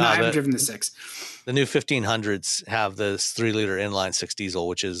great. And I haven't driven the 6. The new 1500s have this 3-liter inline 6 diesel,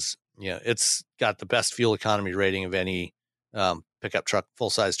 which is, it's got the best fuel economy rating of any pickup truck, full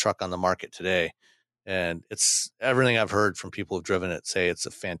size truck on the market today. And it's everything I've heard from people who've driven it say it's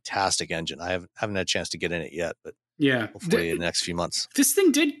a fantastic engine. I haven't had a chance to get in it yet, but yeah, hopefully in the next few months. This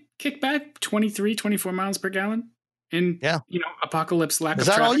thing did kick back 23, 24 miles per gallon in, apocalypse lack of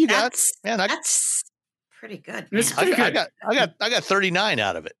traffic. Is that all you got? Man, that's pretty good. It's pretty good. I got 39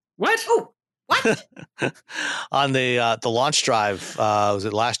 out of it. What? Oh, what? On the launch drive, was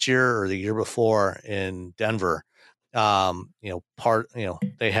it last year or the year before in Denver? They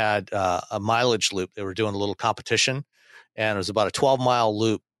had a mileage loop. They were doing a little competition, and it was about a 12-mile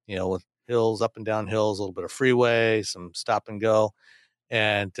loop, with hills, up and down hills, a little bit of freeway, some stop and go.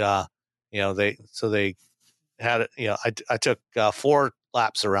 And, they had it, I took 4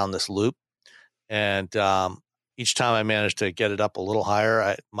 laps around this loop, and each time I managed to get it up a little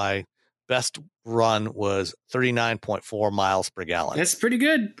higher. My best run was 39.4 miles per gallon. That's pretty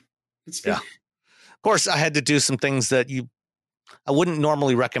good. That's good. Yeah. Of course, I had to do some things that I wouldn't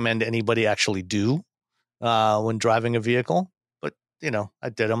normally recommend anybody actually do when driving a vehicle, but I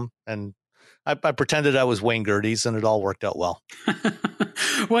did them, and I pretended I was Wayne Gerdes, and it all worked out well.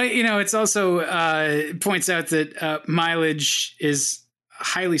 Well, it's also points out that mileage is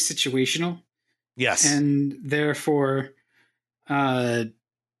highly situational. Yes, and therefore,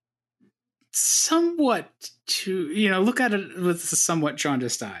 somewhat to look at it with a somewhat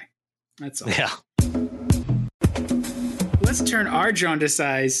jaundiced eye. That's all. Yeah. Let's turn our jaundiced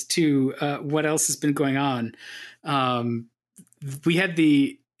eyes to what else has been going on. We had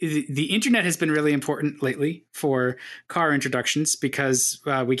the internet has been really important lately for car introductions because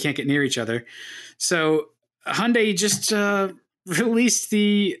we can't get near each other. So Hyundai just released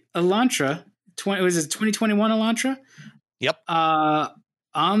the Elantra. Was it 2021 Elantra? Yep.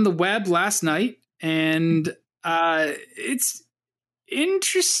 On the web last night, and it's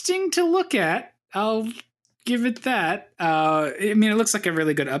interesting to look at. I'll give it that. It looks like a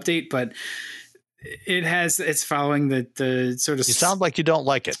really good update, but it's following the sort of. You sound like you don't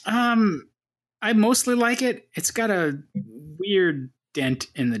like it. I mostly like it. It's got a weird dent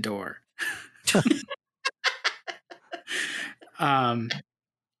in the door.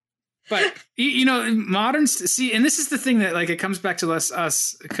 But modern see, and this is the thing that it comes back to us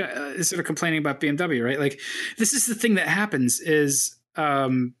sort of complaining about BMW, right? Like, this is the thing that happens is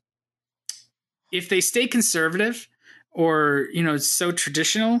if they stay conservative or so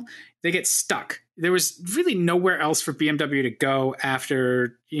traditional, they get stuck. There was really nowhere else for BMW to go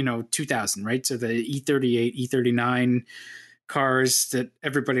after 2000, right? So the E38, E39 cars that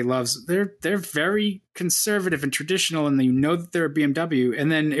everybody loves, they're very conservative and traditional, and that they're a BMW.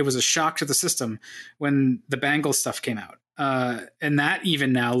 And then it was a shock to the system when the Bangle stuff came out, and that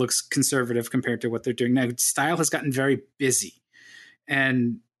even now looks conservative compared to what they're doing now. Style has gotten very busy,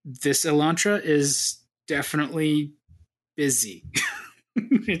 and this Elantra is definitely busy.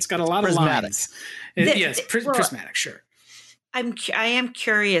 It's got a lot of lines. Yes, prismatic, sure. I am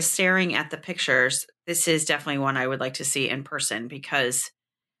curious, staring at the pictures. This is definitely one I would like to see in person, because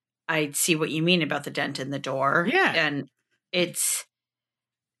I see what you mean about the dent in the door. Yeah. And it's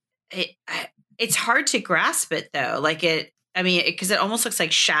hard to grasp it though. Because it almost looks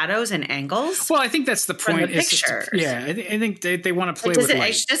like shadows and angles. Well, I think that's the point. The pictures. I think they want to play with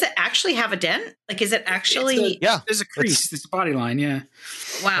light. Does it actually have a dent? Is it actually? There's a crease. There's a body line. Yeah.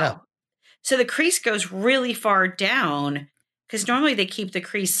 Wow. Yeah. So the crease goes really far down, because normally they keep the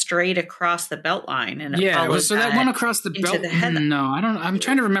crease straight across the belt line. And so that one across the belt. No, I don't. I'm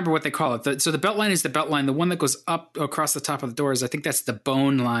trying to remember what they call it. So the belt line is the belt line. The one that goes up across the top of the doors, I think that's the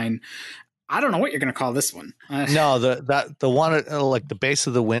bone line. I don't know what you're going to call this one. No, the one like the base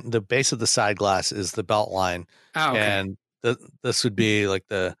of the base of the side glass is the belt line, okay. And this would be like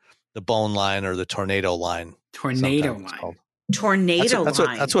the bone line or the tornado line. Tornado line. Tornado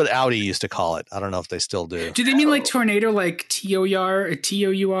line. That's what Audi used to call it. I don't know if they still do. Do they mean like tornado, like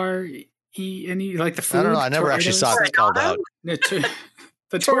Tourene, like the food? I don't know. I never actually saw it spelled out.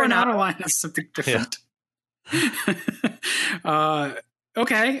 The Toronado line is something different. Yeah.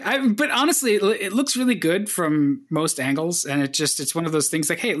 Okay. But honestly, it looks really good from most angles. And it's one of those things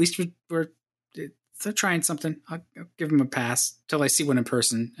like, hey, at least they're trying something. I'll give them a pass till I see one in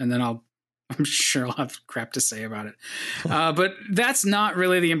person. And then I'm sure I'll have crap to say about it. But that's not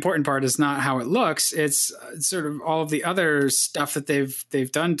really the important part. Is not how it looks. It's sort of all of the other stuff that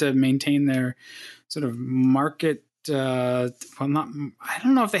they've done to maintain their sort of market. I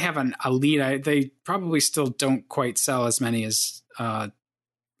don't know if they have a lead. They probably still don't quite sell as many as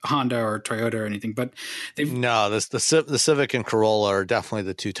Honda or Toyota or anything, but the Civic and Corolla are definitely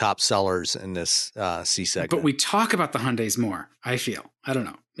the two top sellers in this C segment. But we talk about the Hyundais more. I feel. I don't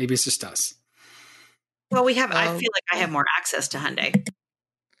know. Maybe it's just us. Well, I feel like I have more access to Hyundai.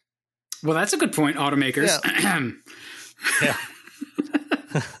 Well, that's a good point, automakers. Yeah.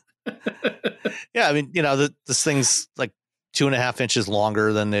 Yeah, I mean, this thing's like 2.5 inches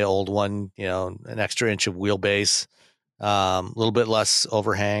longer than the old one. An extra inch of wheelbase, a little bit less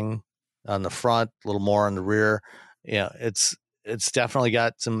overhang on the front, a little more on the rear. It's definitely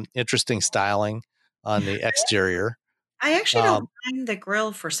got some interesting styling on the exterior. I actually don't mind the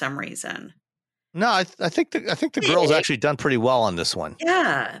grille for some reason. No, I think the grille's actually done pretty well on this one.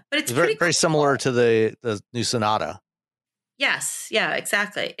 Yeah, but it's very, pretty very similar to the new Sonata. Yes, yeah,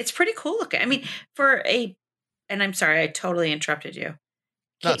 exactly. It's pretty cool looking. I mean, and I'm sorry, I totally interrupted you.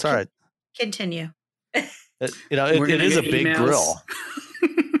 No, it's all right. Continue. It is a big grill.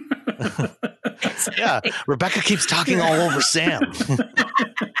 Yeah, Rebecca keeps talking all over Sam.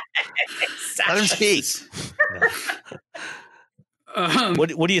 Let him speak. No.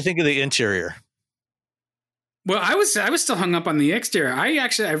 What do you think of the interior? Well, I was still hung up on the exterior. I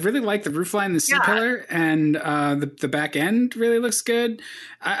really like the roofline, the C-pillar, and the back end really looks good.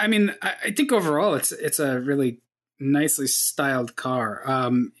 I mean, I think overall it's a really nicely styled car.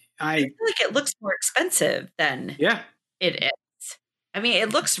 I feel like it looks more expensive than it is. I mean,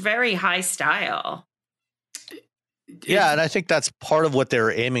 it looks very high style. Yeah, and I think that's part of what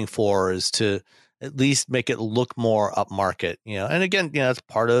they're aiming for, is to at least make it look more upmarket. And again, it's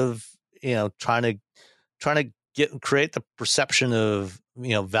part of trying to create the perception of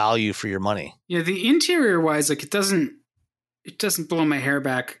value for your money. Yeah, the interior wise, like it doesn't blow my hair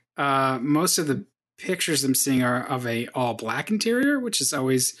back. Most of the pictures I'm seeing are of a all black interior, which is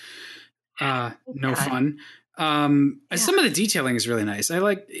always no fun. Some of the detailing is really nice. I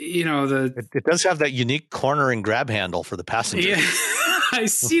like it does have that unique corner and grab handle for the passenger. Yeah. I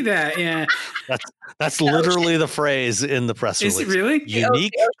see that. Yeah, that's literally the phrase in the press release. Is it really?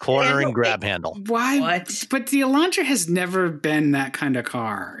 Unique corner and grab handle. Why? What? But the Elantra has never been that kind of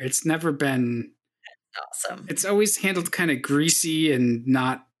car. It's never been awesome. It's always handled kind of greasy and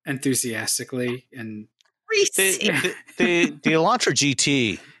not enthusiastically and greasy. The Elantra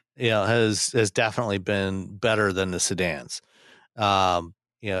GT, has definitely been better than the sedans.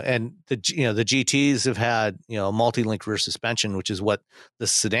 And the GTs have had, a multi-link rear suspension, which is what the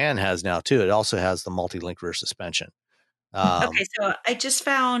sedan has now too. It also has the multi-link rear suspension. Okay. So I just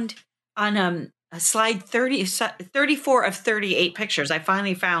found on a slide 34 of 38 pictures, I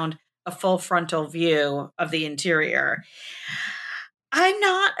finally found a full frontal view of the interior. I'm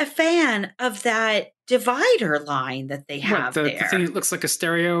not a fan of that divider line that they have there. The thing that looks like a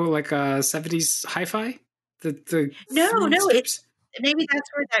stereo, like a 70s hi-fi? No, maybe that's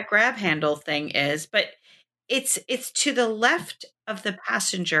where that grab handle thing is, but it's to the left of the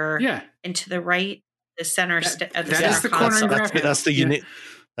passenger, and to the right, the center of the center is the corner and grab handle. That's the unique.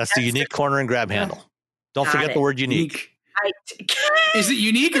 That's the unique corner and grab handle. Don't forget the word unique. Is it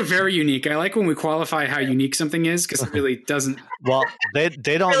unique or very unique? I like when we qualify how unique something is, because it really doesn't. Well, they don't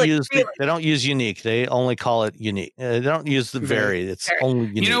they don't use unique. They only call it unique. They don't use the very. It's only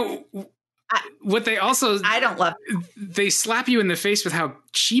unique. What they also, I don't love it. They slap you in the face with how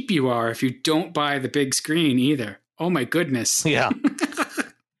cheap you are if you don't buy the big screen either. Oh my goodness. Yeah.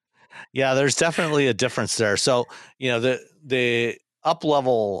 Yeah, there's definitely a difference there. So, the up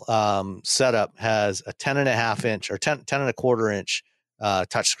level setup has a 10.5 inch or 10.25 inch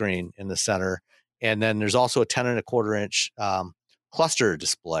touchscreen in the center. And then there's also a 10.25 inch cluster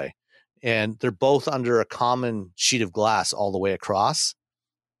display. And they're both under a common sheet of glass all the way across.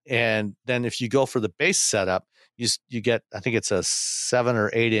 And then if you go for the base setup, you get, I think it's a 7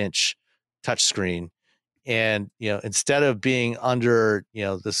 or 8 inch touchscreen. And, instead of being under,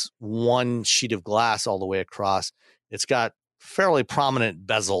 this one sheet of glass all the way across, it's got fairly prominent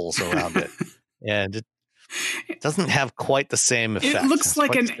bezels around it. And it doesn't have quite the same effect. It looks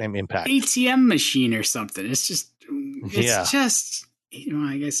like an same impact. ATM machine or something. It's just, I guess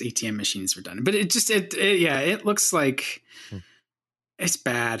ATM machines were done, but it looks like it's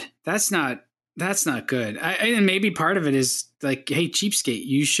bad. That's not good. And maybe part of it is like, hey, cheapskate,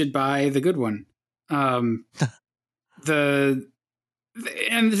 you should buy the good one. Does the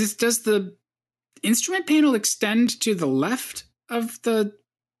instrument panel extend to the left of the?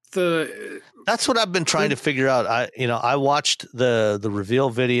 That's what I've been trying to figure out. I watched the reveal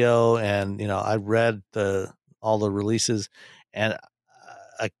video, and I read all the releases, and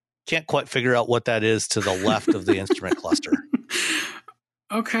I can't quite figure out what that is to the left of the instrument cluster.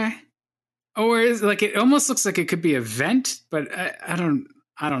 Okay. Or is it almost looks like it could be a vent, but I don't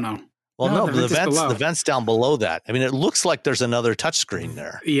know. Well, no, the vent's down below that. I mean, it looks like there's another touchscreen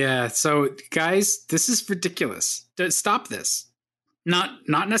there. Yeah. So, guys, this is ridiculous. Stop this. Not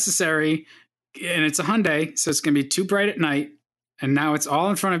necessary. And it's a Hyundai, so it's going to be too bright at night. And now it's all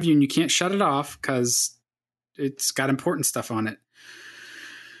in front of you, and you can't shut it off because it's got important stuff on it.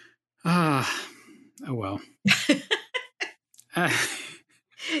 Oh well.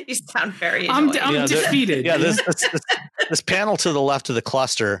 You sound very annoyed. I'm defeated. This panel to the left of the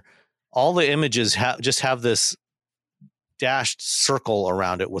cluster, all the images just have this dashed circle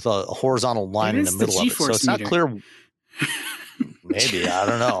around it with a horizontal line in the middle of it. So it's not clear. Maybe, I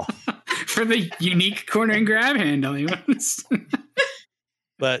don't know. For the unique corner and grab handle.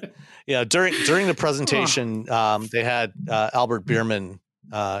 But during the presentation, they had Albert Bierman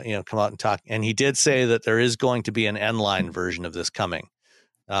come out and talk, and he did say that there is going to be an N-line version of this coming.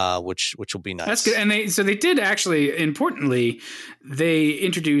 Which will be nice. That's good. And they did actually, importantly, they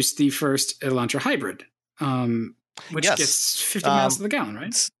introduced the first Elantra hybrid, which gets 50 miles to the gallon,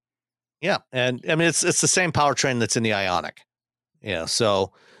 right? Yeah. And I mean, it's the same powertrain that's in the Ioniq.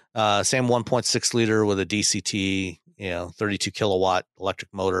 So same 1.6 liter with a DCT, 32 kilowatt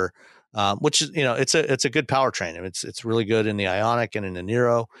electric motor, which is, it's a good powertrain. I mean, it's really good in the Ioniq and in the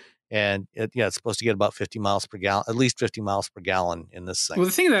Niro. And it's supposed to get about 50 miles per gallon, at least 50 miles per gallon in this thing. Well,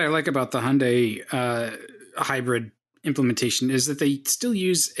 the thing that I like about the Hyundai hybrid implementation is that they still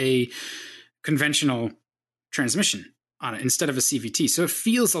use a conventional transmission on it instead of a CVT. So it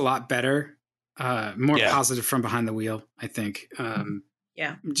feels a lot better, more positive from behind the wheel, I think.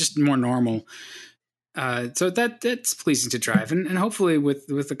 Just more normal. So that's pleasing to drive. And hopefully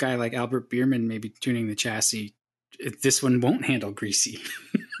with a guy like Albert Bierman maybe tuning the chassis, this one won't handle greasy.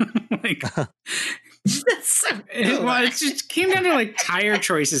 That's so cool. It just came down to tire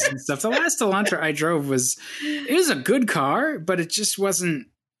choices and stuff. The last Elantra I drove was a good car, but it just wasn't.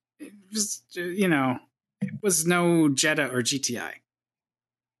 It was it was no Jetta or GTI.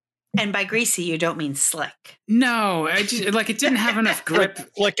 And by greasy, you don't mean slick. No, I just it didn't have enough grip.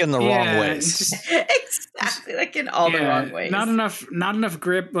 Slick in the wrong ways. Exactly, in all the wrong ways. Not enough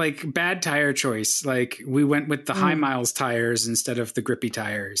grip. Bad tire choice. We went with the high miles tires instead of the grippy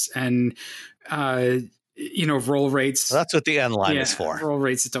tires, and roll rates. Well, that's what the N-line is for. Roll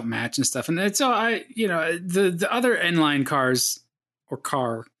rates that don't match and stuff. And so the other N-line cars or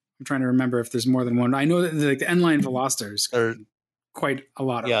car. I'm trying to remember if there's more than one. I know that the N-line Velosters are quite a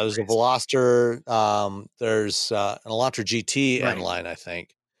lot of there's a Veloster, there's an Elantra GT N-line, I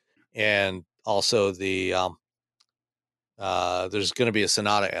think, and also the there's going to be a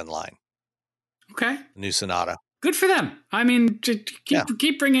Sonata N-line. Okay, new Sonata. Good for them. I mean,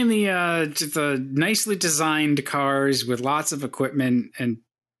 keep bringing the nicely designed cars with lots of equipment and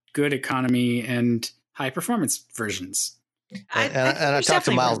good economy and high performance versions. I talked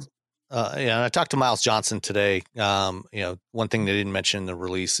to Miles. And I talked to Miles Johnson today. One thing they didn't mention in the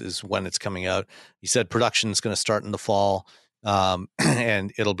release is when it's coming out. He said production is going to start in the fall,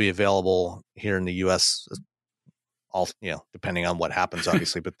 and it'll be available here in the U.S. Depending on what happens,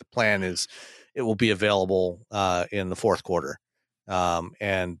 obviously. But the plan is it will be available in the fourth quarter,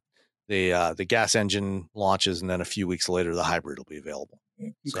 and the gas engine launches, and then a few weeks later, the hybrid will be available.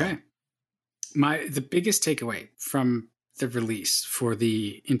 Okay. The biggest takeaway from the release for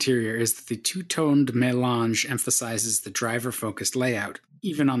the interior is that the two-toned melange emphasizes the driver-focused layout,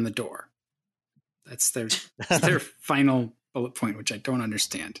 even on the door. That's their final bullet point, which I don't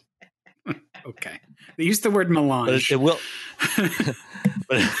understand. Okay. They use the word melange. But it will.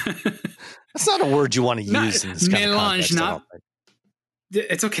 But that's not a word you want to use in this kind melange, of context.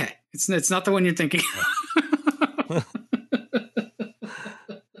 It's okay. It's not the one you're thinking.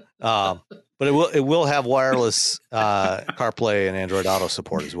 But it will have wireless CarPlay and Android Auto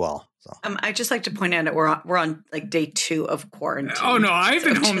support as well. So. I just like to point out that we're on like day 2 of quarantine. Oh no, I've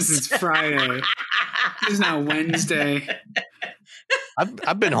been home since Friday. This is now Wednesday.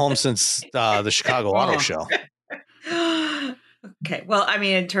 I've been home since the Chicago Auto Show. Okay, well, I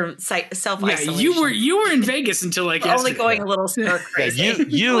mean, in terms of self-isolation. Yeah, you were in Vegas until like yesterday. Only going a little stir crazy. Yeah,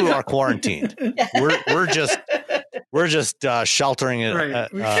 you are quarantined. We're just sheltering in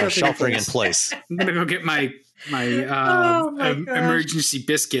place. I'm gonna go get my emergency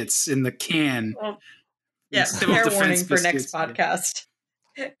biscuits in the can. Well, yeah, fair warning for next podcast.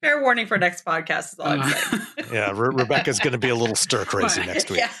 Fair warning for next podcast is all I'm saying. Yeah, Rebecca's going to be a little stir crazy next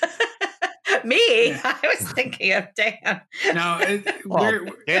week. Yeah. Me? Yeah. I was thinking of Dan. No,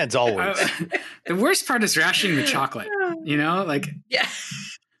 Dan's always. The worst part is rationing the chocolate. You know, like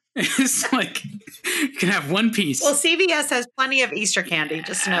it's like you can have one piece. Well, CVS has plenty of Easter candy.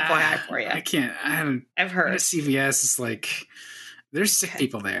 Just an FYI for you. I've heard. CVS is like there's sick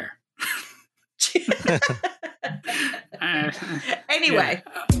people there. Anyway.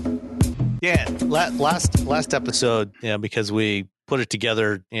 Yeah, last episode, because we put it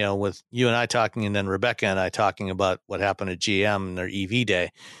together, with you and I talking and then Rebecca and I talking about what happened at GM and their EV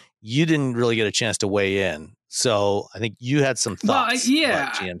day, you didn't really get a chance to weigh in. So I think you had some thoughts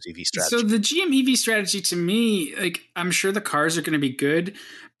about GM's EV strategy. So the GM EV strategy to me, like I'm sure the cars are going to be good,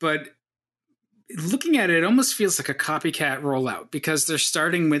 but looking at it, it almost feels like a copycat rollout because they're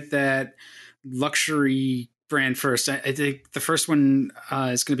starting with that luxury brand first. I think the first one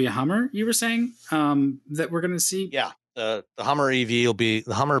is going to be a Hummer. You were saying that we're going to see. Yeah, the Hummer EV the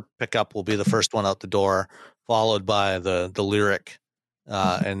Hummer pickup will be the first one out the door, followed by the Lyriq,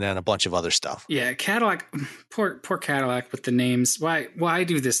 and then a bunch of other stuff. Yeah, Cadillac. Poor Cadillac with the names. Why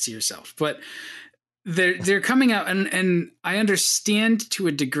do this to yourself? But they're coming out, and I understand to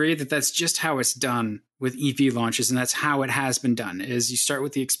a degree that that's just how it's done with EV launches, and that's how it has been done. Is you start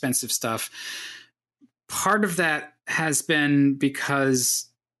with the expensive stuff. Part of that has been because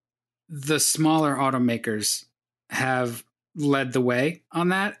the smaller automakers have led the way on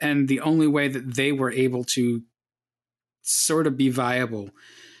that. And the only way that they were able to sort of be viable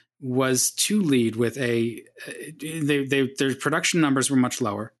was to lead with their production numbers were much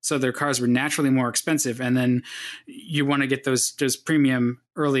lower. So their cars were naturally more expensive. And then you want to get those premium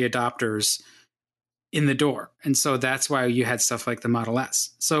early adopters in the door. And so that's why you had stuff like the Model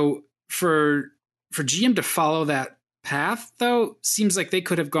S. So for GM to follow that path, though, seems like they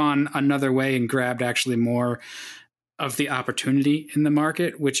could have gone another way and grabbed actually more of the opportunity in the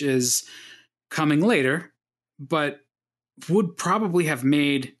market, which is coming later, but would probably have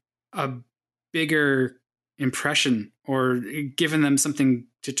made a bigger impression or given them something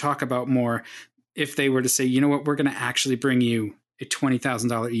to talk about more if they were to say, you know what, we're going to actually bring you a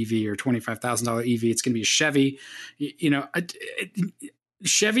 $20,000 EV or $25,000 EV. It's going to be a Chevy.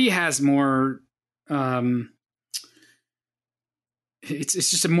 Chevy has more... it's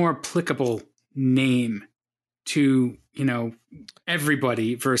just a more applicable name to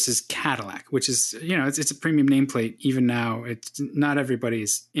everybody versus Cadillac, which is it's a premium nameplate. Even now, it's not everybody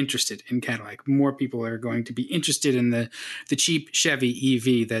is interested in Cadillac. More people are going to be interested in the cheap Chevy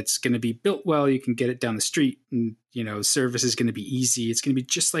EV that's going to be built well. You can get it down the street, and service is going to be easy. It's going to be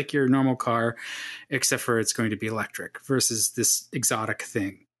just like your normal car, except for it's going to be electric versus this exotic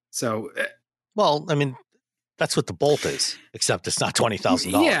thing. So. Well, I mean, that's what the Bolt is, except it's not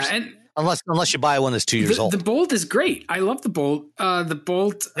 $20,000. Yeah, and unless you buy one that's 2 years old. The Bolt is great. I love the Bolt. The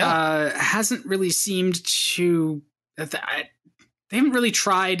Bolt hasn't really seemed to. They haven't really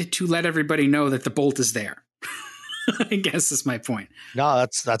tried to let everybody know that the Bolt is there. I guess is my point. No,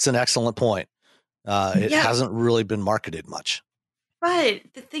 that's an excellent point. It hasn't really been marketed much. But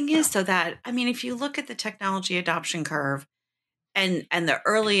the thing is, though, that if you look at the technology adoption curve, and the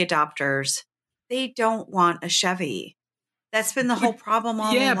early adopters. They don't want a Chevy. That's been the whole problem all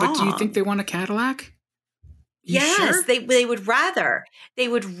along. Yeah, but do you think they want a Cadillac? Yes, sure? they would rather. They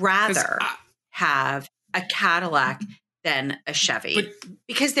would rather have a Cadillac than a Chevy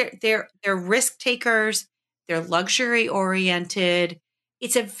because they're risk takers. They're luxury oriented.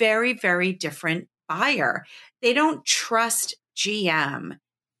 It's a very, very different buyer. They don't trust GM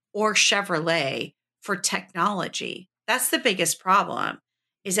or Chevrolet for technology. That's the biggest problem.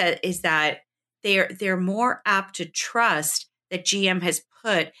 Is that they're more apt to trust that GM has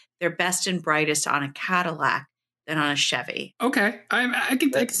put their best and brightest on a Cadillac than on a Chevy. Okay, I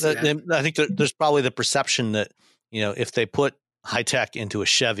can see that. I think there's probably the perception that if they put high tech into a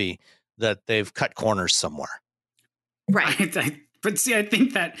Chevy, that they've cut corners somewhere. Right. But see, I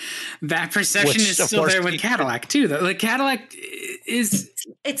think that perception is still there with Cadillac too. Though, like Cadillac is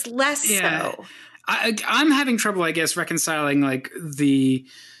it's less so. I'm having trouble, I guess, reconciling like the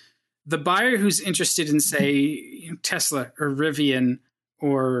the buyer who's interested in, say, Tesla or Rivian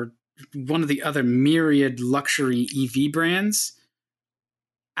or one of the other myriad luxury EV brands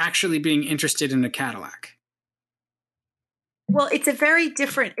actually being interested in a Cadillac? Well, it's a very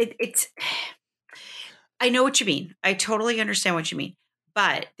different, it's, I know what you mean. I totally understand what you mean.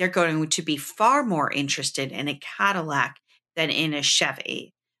 But they're going to be far more interested in a Cadillac than in a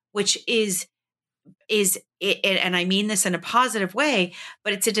Chevy, which is and I mean this in a positive way,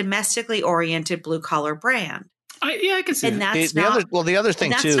 but it's a domestically oriented blue collar brand. I can see And that. that's the not, other thing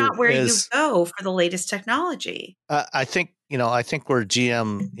that's too not where is, you go for the latest technology. I think where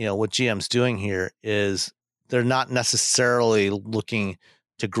GM, what GM's doing here is they're not necessarily looking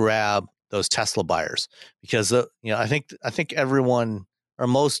to grab those Tesla buyers, because I think everyone, or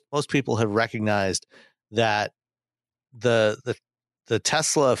most people, have recognized that the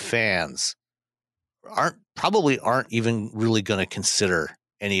Tesla fans aren't even really going to consider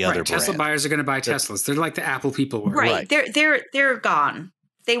any other brand. Tesla buyers are going to buy Teslas. They're like the Apple people were. Right. They're gone.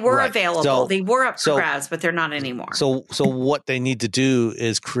 They were available. They were up for grabs, but they're not anymore. So what they need to do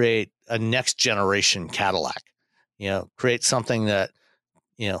is create a next generation Cadillac. Create something that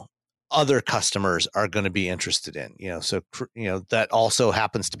other customers are going to be interested in. That also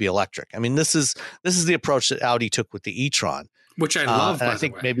happens to be electric. I mean, this is the approach that Audi took with the e-tron, which I love. By the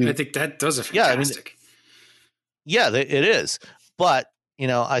way, I think that does a fantastic. It is. But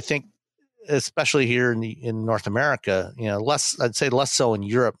I think, especially here in North America, I'd say less so in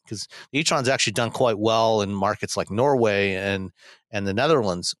Europe, because the e-tron's actually done quite well in markets like Norway and the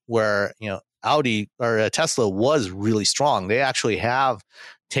Netherlands, where Audi or Tesla was really strong. They actually have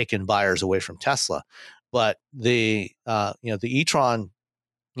taken buyers away from Tesla, but the e-tron,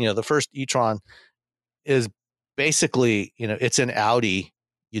 the first e-tron is basically it's an Audi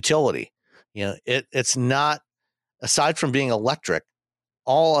utility. It's not, aside from being electric,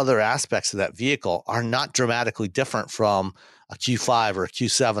 all other aspects of that vehicle are not dramatically different from a Q5 or a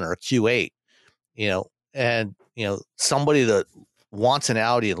Q7 or a Q8. And somebody that wants an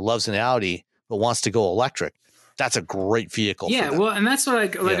Audi and loves an Audi but wants to go electric, that's a great vehicle. Yeah, for them. well, and that's what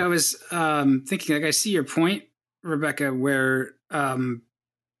I was thinking. Like, I see your point, Rebecca, where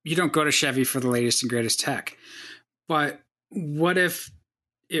you don't go to Chevy for the latest and greatest tech. But what if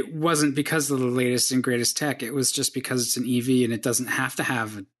it wasn't because of the latest and greatest tech? It was just because it's an EV and it doesn't have to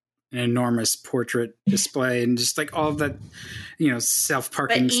have an enormous portrait display and just like all of that,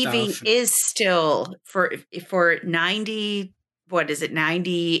 self-parking stuff. But EV is still for 90. What is it?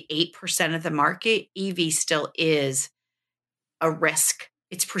 98% of the market, EV still is a risk.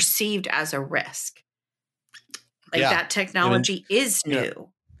 It's perceived as a risk. That technology is new.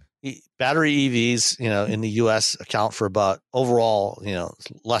 Battery EVs, in the U.S. account for about overall,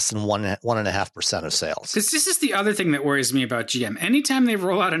 less than 1.5% of sales. Because this is the other thing that worries me about GM. Anytime they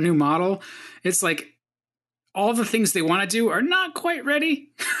roll out a new model, it's like all the things they want to do are not quite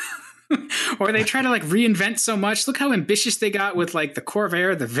ready. Or they try to reinvent so much. Look how ambitious they got with the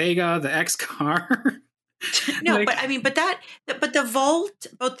Corvair, the Vega, the X car. No, but the Volt,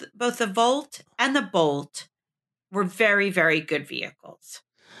 both the Volt and the Bolt were very, very good vehicles.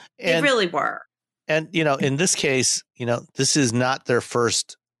 They really were. And, in this case, this is not their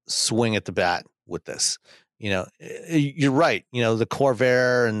first swing at the bat with this. You're right. The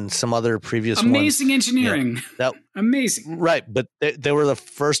Corvair and some other previous amazing engineering. Amazing. Right. But they were the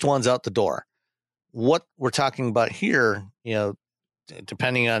first ones out the door. What we're talking about here,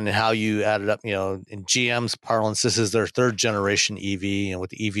 depending on how you add it up, in GM's parlance, this is their third generation EV, and with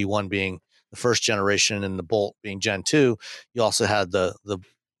the EV1 being the first generation and the Bolt being Gen 2, you also had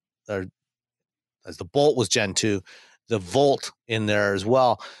as the Bolt was Gen 2, the Volt in there as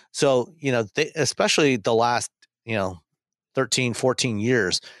well. So, they, especially the last, 13, 14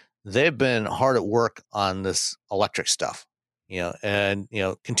 years, they've been hard at work on this electric stuff, and,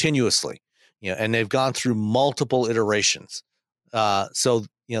 continuously, and they've gone through multiple iterations. So,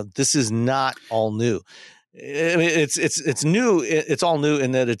 this is not all new. I mean, it's new. It's all new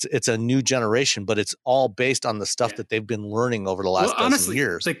in that it's a new generation, but it's all based on the stuff that they've been learning over the last dozen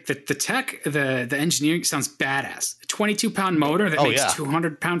years. Like the tech, the engineering sounds badass. A 22-pound motor that makes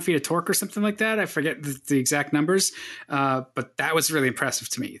 200 pound-feet of torque or something like that. I forget the exact numbers, but that was really impressive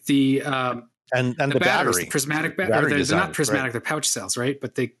to me. The and the batteries, battery, the prismatic battery. They're not prismatic; right? They're pouch cells, right?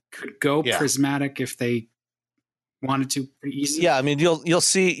 But they could go prismatic if they wanted to, pretty easy. Yeah, I mean, you'll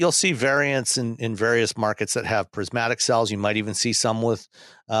see variants in various markets that have prismatic cells. You might even see some with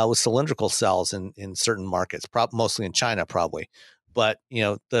cylindrical cells in certain markets, mostly in China, probably. But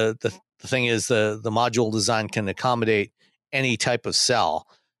the thing is, the module design can accommodate any type of cell.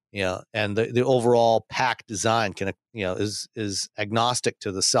 and the overall pack design is agnostic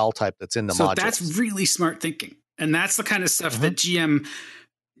to the cell type that's in the module. So that's really smart thinking. And that's the kind of stuff that GM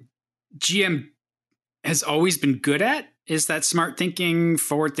has always been good at, is that smart thinking,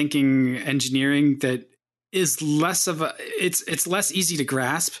 forward thinking engineering that is less of it's less easy to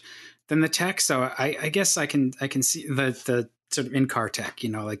grasp than the tech. So I guess I can see the sort of in-car tech,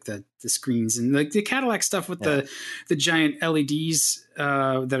 like the screens and like the Cadillac stuff with the giant LEDs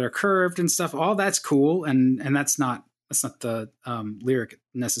that are curved and stuff. All that's cool, and that's not the Lyriq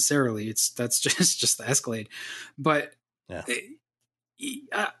necessarily. That's just the Escalade. But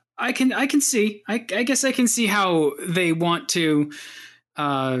I can see. I guess I can see how they want to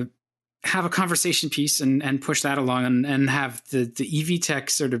have a conversation piece and push that along and have the EV tech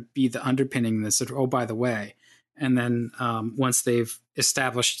sort of be the underpinning this sort of, oh, by the way. And then once they've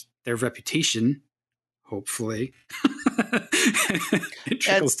established their reputation, hopefully, it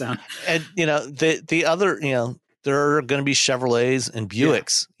trickles down. And, the other, there are going to be Chevrolets and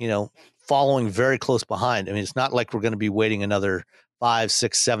Buicks, following very close behind. I mean, it's not like we're going to be waiting another 5,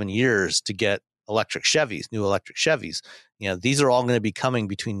 6, 7 years to get new electric Chevys. These are all going to be coming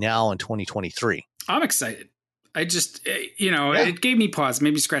between now and 2023. I'm excited. I just, it gave me pause,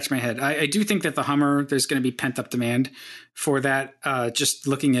 maybe scratch my head. I do think that the Hummer, there's going to be pent up demand for that. Just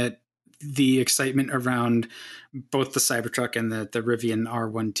looking at the excitement around both the Cybertruck and the Rivian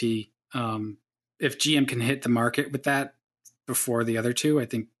R1T. If GM can hit the market with that before the other two, I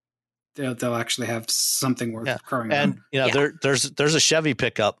think they'll actually have something worth crowing and on. There's a Chevy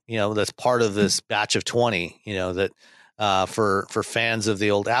pickup, that's part of this batch of 20, that for fans of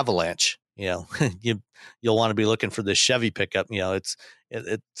the old Avalanche, you'll want to be looking for this Chevy pickup.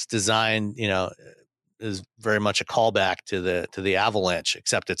 It's designed, is very much a callback to the Avalanche,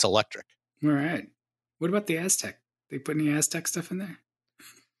 except it's electric. All right. What about the Aztec? They put any Aztec stuff in there?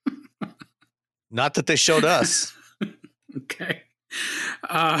 Not that they showed us. Okay.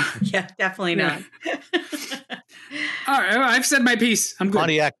 Yeah, definitely not. All right, I've said my piece. I'm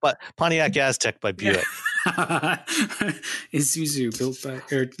good. Pontiac Aztec by Buick. Isuzu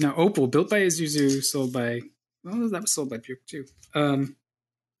Opel built by Isuzu, sold by that was sold by Buick too.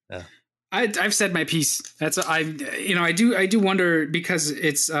 I've said my piece. That's I do wonder, because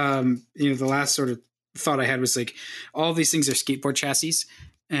it's the last sort of thought I had was like, all these things are skateboard chassis,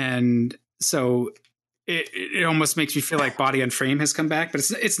 and so it almost makes me feel like body on frame has come back, but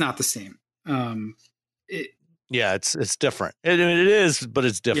it's not the same. It's different. It is, but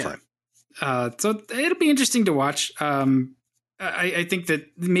it's different. Yeah. So it'll be interesting to watch. I think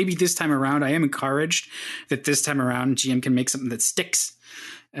that maybe this time around, I am encouraged that this time around GM can make something that sticks,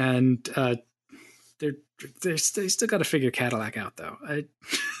 and they still got to figure Cadillac out, though.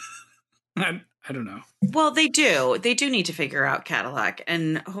 I don't know. Well, they do need to figure out Cadillac,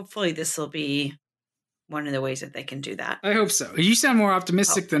 and hopefully this will be one of the ways that they can do that. I hope so. You sound more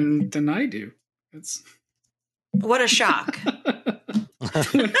optimistic than I do. What a shock.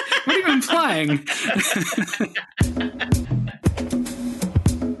 What are you implying?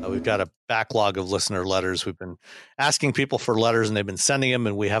 We've got a backlog of listener letters. We've been asking people for letters, and they've been sending them,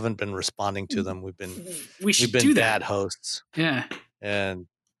 and we haven't been responding to them. We've been bad hosts. Yeah. And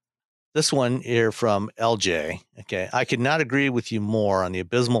this one here from LJ. Okay. I could not agree with you more on the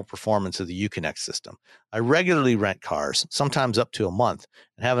abysmal performance of the Uconnect system. I regularly rent cars, sometimes up to a month,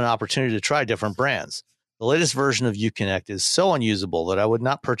 and have an opportunity to try different brands. The latest version of Uconnect is so unusable that I would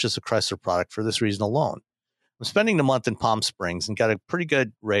not purchase a Chrysler product for this reason alone. I'm spending the month in Palm Springs and got a pretty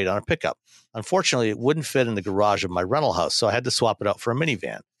good rate on a pickup. Unfortunately, it wouldn't fit in the garage of my rental house, so I had to swap it out for a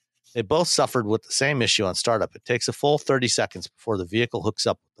minivan. They both suffered with the same issue on startup. It takes a full 30 seconds before the vehicle hooks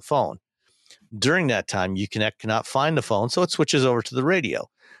up with the phone. During that time, Uconnect cannot find the phone, so it switches over to the radio.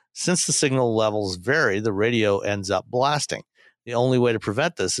 Since the signal levels vary, the radio ends up blasting. The only way to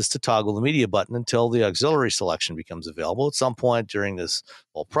prevent this is to toggle the media button until the auxiliary selection becomes available. At some point during this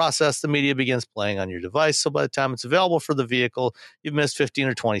whole process, the media begins playing on your device, so by the time it's available for the vehicle, you've missed 15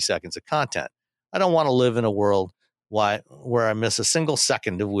 or 20 seconds of content. I don't want to live in a world where I miss a single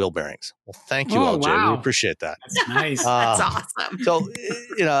second of wheel bearings. Well, thank you, LJ. Wow. We appreciate that. That's nice. That's awesome. So,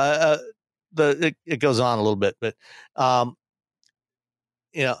 it goes on a little bit, but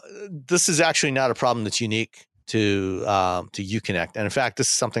this is actually not a problem that's unique to Uconnect, and in fact, this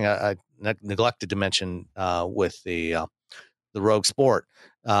is something I neglected to mention with the Rogue Sport.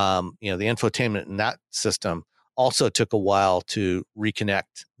 The infotainment in that system also took a while to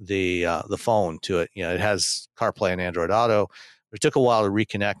reconnect the phone to it. It has CarPlay and Android Auto. It took a while to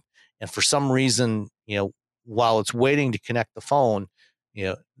reconnect, and for some reason, while it's waiting to connect the phone,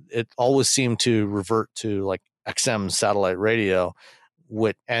 it always seemed to revert to like XM satellite radio,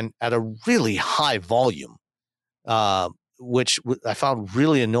 and at a really high volume, which I found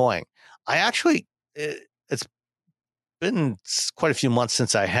really annoying. It's been quite a few months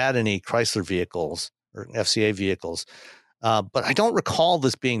since I had any Chrysler vehicles or FCA vehicles, but I don't recall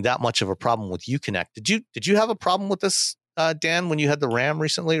this being that much of a problem with Uconnect. Did you have a problem with this, Dan, when you had the Ram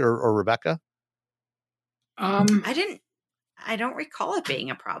recently, or Rebecca? I don't recall it being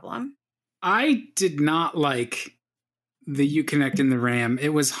a problem. I did not like the Uconnect in the Ram. It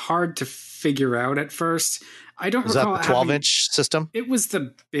was hard to figure out at first. I don't recall that the 12-inch system. It was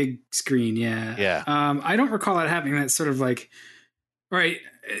the big screen, yeah. Yeah. I don't recall it having that sort of like, right,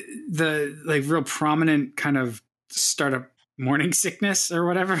 the like real prominent kind of startup morning sickness or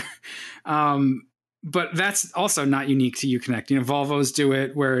whatever. But that's also not unique to Uconnect. Volvos do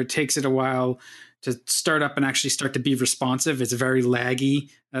it where it takes it a while to start up and actually start to be responsive. It's very laggy.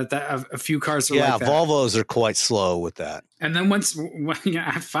 A few cars are like that. Yeah, Volvos are quite slow with that. And then once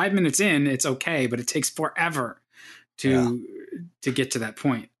 5 minutes in, it's okay, but it takes forever to get to that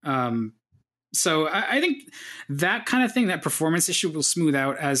point. So I think that kind of thing, that performance issue, will smooth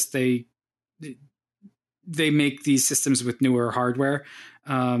out as they make these systems with newer hardware.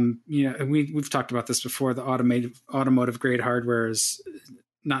 We've talked about this before. The automotive grade hardware is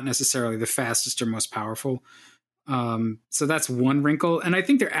not necessarily the fastest or most powerful. So that's one wrinkle. And I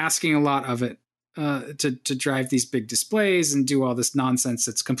think they're asking a lot of it to drive these big displays and do all this nonsense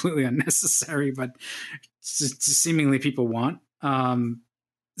that's completely unnecessary, but seemingly people want.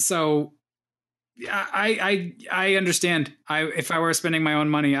 So I understand. If I were spending my own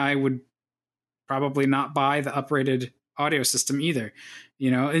money, I would probably not buy the uprated audio system either.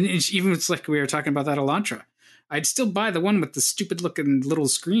 And even it's like we were talking about that Elantra. I'd still buy the one with the stupid looking little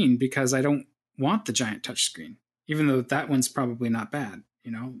screen because I don't want the giant touch screen, even though that one's probably not bad.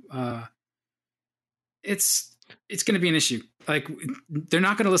 It's going to be an issue. Like, they're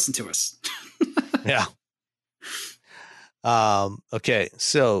not going to listen to us. Yeah. Okay.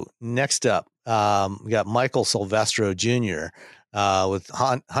 So next up, we got Michael Silvestro Jr. With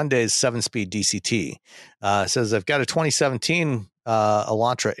Hyundai's 7-speed DCT. Says, I've got a 2017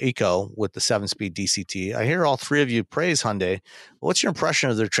 Elantra Eco with the 7-speed DCT. I hear all three of you praise Hyundai. What's your impression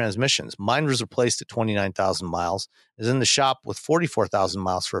of their transmissions? Mine was replaced at 29,000 miles. Is in the shop with 44,000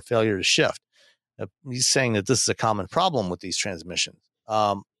 miles for a failure to shift. He's saying that this is a common problem with these transmissions.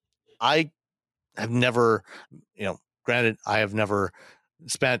 I have never, granted, I have never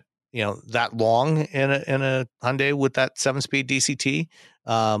spent that long in a Hyundai with that 7-speed DCT.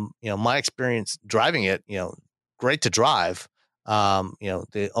 My experience driving it, great to drive.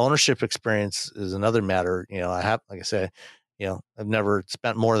 The ownership experience is another matter. I have, like I said, I've never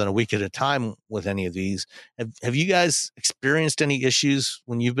spent more than a week at a time with any of these. Have you guys experienced any issues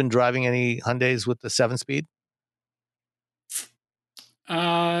when you've been driving any Hyundais with the 7-speed?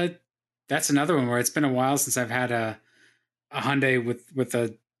 That's another one where it's been a while since I've had a Hyundai with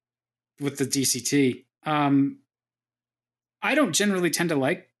the DCT. I don't generally tend to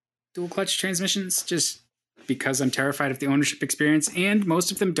like dual clutch transmissions just because I'm terrified of the ownership experience, and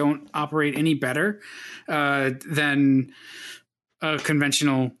most of them don't operate any better than a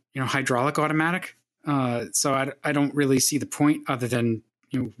conventional, hydraulic automatic. So I don't really see the point other than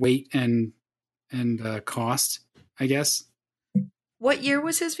weight and cost, I guess. What year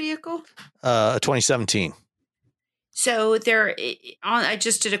was his vehicle? 2017. So I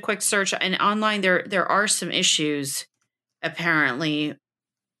just did a quick search, and online there are some issues apparently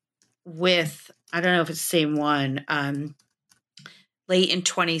with, I don't know if it's the same one. Late in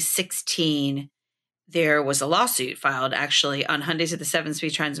 2016, there was a lawsuit filed actually on Hyundais with the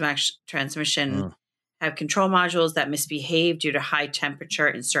 7-speed transmission have control modules that misbehave due to high temperature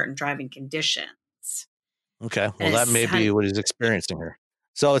in certain driving conditions. Okay, well, that may be what he's experiencing here.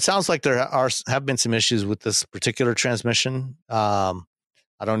 So it sounds like there have been some issues with this particular transmission. I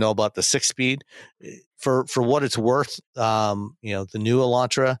don't know about the 6-speed. For what it's worth, the new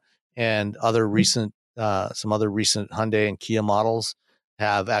Elantra and other recent, some other recent Hyundai and Kia models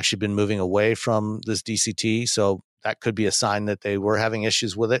have actually been moving away from this DCT. So that could be a sign that they were having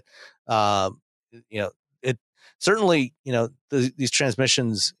issues with it. It certainly, these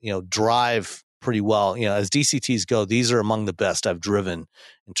transmissions, drive pretty well. As DCTs go, these are among the best I've driven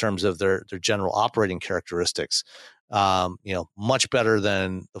in terms of their general operating characteristics. Much better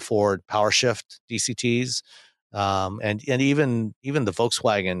than the Ford PowerShift DCTs, and even the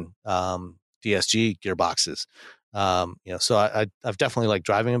Volkswagen DSG gearboxes. So I've definitely liked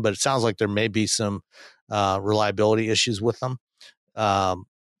driving them, but it sounds like there may be some reliability issues with them.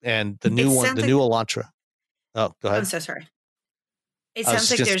 And the new Elantra. Oh, go ahead. I'm so sorry. It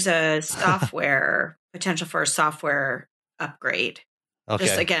sounds like there's a potential for a software upgrade.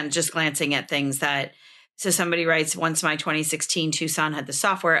 Okay. Just glancing at things that, so somebody writes, once my 2016 Tucson had the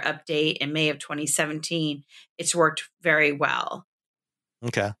software update in May of 2017, it's worked very well.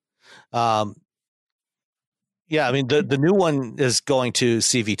 Okay. Yeah, I mean, the new one is going to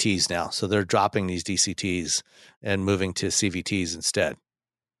CVTs now. So they're dropping these DCTs and moving to CVTs instead.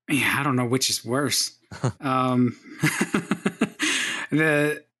 Yeah, I don't know which is worse.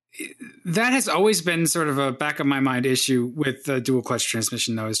 That has always been sort of a back of my mind issue with the dual clutch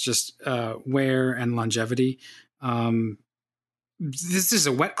transmission, though, is just wear and longevity. This is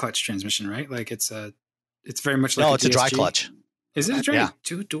a wet clutch transmission, right? Like it's very much like it's a dry clutch. Is it a dry? Yeah.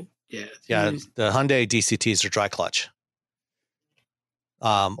 Yeah. Yeah. The Hyundai DCTs are dry clutch.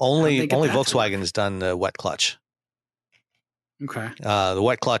 Only Volkswagen has done the wet clutch. Okay. The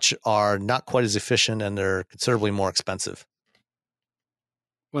wet clutch are not quite as efficient and they're considerably more expensive.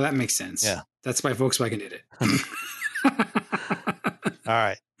 Well, that makes sense. Yeah. That's why Volkswagen did it. All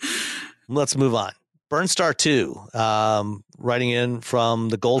right. Let's move on. Burnstar 2, writing in from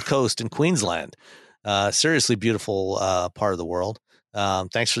the Gold Coast in Queensland. Seriously beautiful part of the world.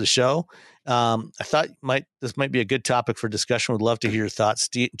 Thanks for the show. I thought this might be a good topic for discussion. Would love to hear your thoughts.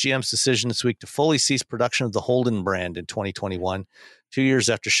 GM's decision this week to fully cease production of the Holden brand in 2021, 2 years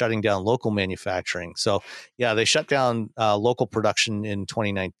after shutting down local manufacturing. So, yeah, they shut down local production in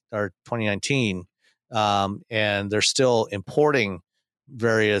 2019, and they're still importing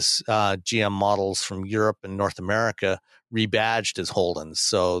various GM models from Europe and North America rebadged as Holdens.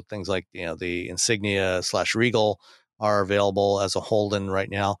 So things like the Insignia / Regal are available as a Holden right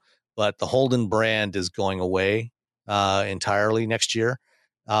now, but the Holden brand is going away entirely next year.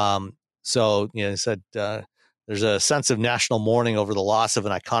 So I said there's a sense of national mourning over the loss of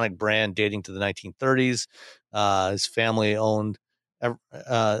an iconic brand dating to the 1930s. His family only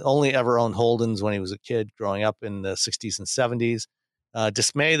ever owned Holdens when he was a kid growing up in the 60s and 70s.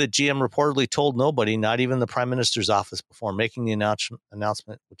 Dismay that GM reportedly told nobody, not even the Prime Minister's office, before making the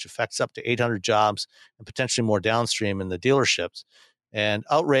announcement, which affects up to 800 jobs and potentially more downstream in the dealerships. And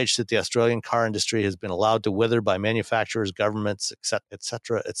outraged that the Australian car industry has been allowed to wither by manufacturers, governments, et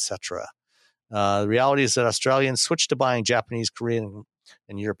cetera, et cetera. The reality is that Australians switched to buying Japanese, Korean,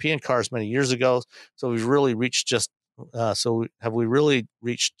 and European cars many years ago. So we've really reached just. Have we really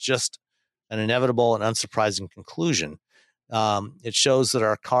reached just an inevitable and unsurprising conclusion? It shows that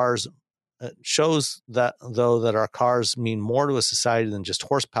our cars mean more to a society than just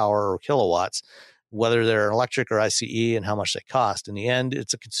horsepower or kilowatts, whether they're electric or ICE, and how much they cost. In the end,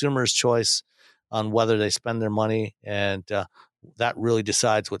 it's a consumer's choice on whether they spend their money, and that really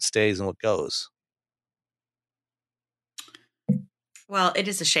decides what stays and what goes. Well, it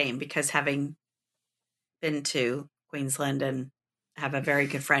is a shame, because having been to Queensland and have a very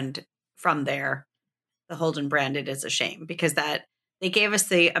good friend from there, the Holden brand, it is a shame, because that they gave us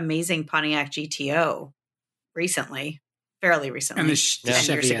the amazing Pontiac GTO fairly recently, and the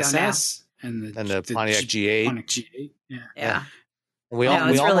Chevy SS and the Pontiac G8. Pontiac G8. Yeah. We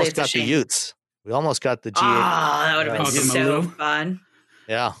almost got the Utes. We almost got the G8. Oh, that would have been so fun.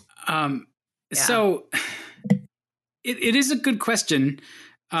 Yeah. So it is a good question.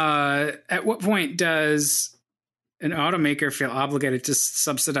 At what point does an automaker feel obligated to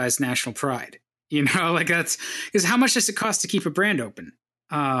subsidize national pride? Like that's because how much does it cost to keep a brand open?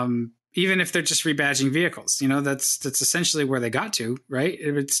 Even if they're just rebadging vehicles, that's essentially where they got to, right?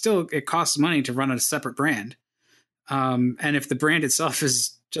 It costs money to run a separate brand. And if the brand itself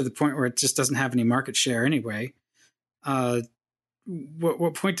is to the point where it just doesn't have any market share anyway,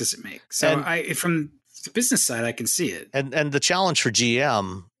 what point does it make? So from the business side, I can see it. And the challenge for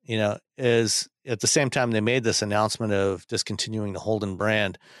GM, is at the same time they made this announcement of discontinuing the Holden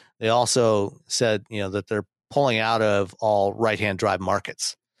brand, they also said, that they're pulling out of all right-hand drive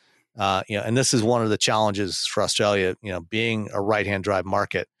markets. And this is one of the challenges for Australia, being a right-hand drive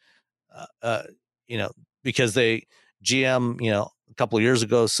market, because GM, a couple of years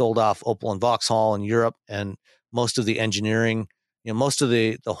ago sold off Opel and Vauxhall in Europe, and most of the engineering, most of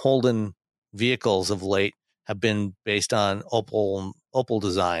the Holden vehicles of late have been based on Opel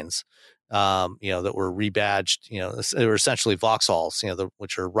designs, that were rebadged. They were essentially Vauxhalls,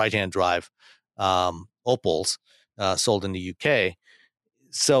 which are right-hand drive Opels sold in the UK.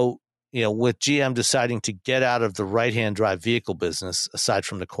 So, with GM deciding to get out of the right-hand drive vehicle business, aside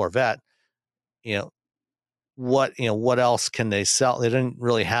from the Corvette, what else can they sell? They didn't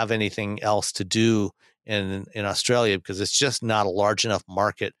really have anything else to do in Australia, because it's just not a large enough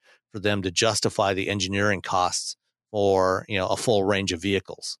market for them to justify the engineering costs for a full range of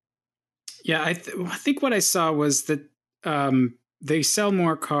vehicles. Yeah, I think what I saw was that they sell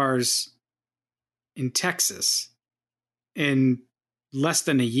more cars in Texas, and less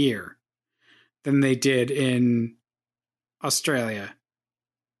than a year than they did in Australia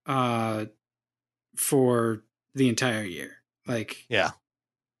for the entire year. Like, Yeah.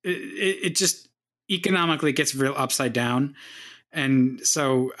 It just economically gets real upside down. And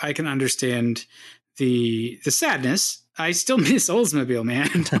so I can understand the sadness. I still miss Oldsmobile, man.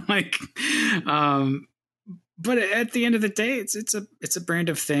 Like, but at the end of the day, it's a brand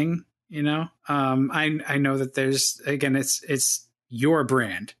of thing, you know. I know that there's, again, it's your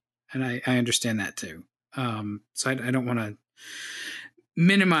brand, and I understand that too. So I don't want to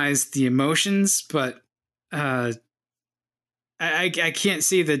minimize the emotions, but I can't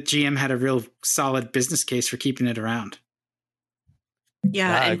see that GM had a real solid business case for keeping it around.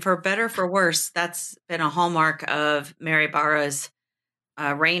 Yeah, and for better for worse, that's been a hallmark of Mary Barra's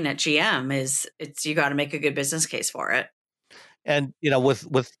reign at GM. Is it's you got to make a good business case for it. And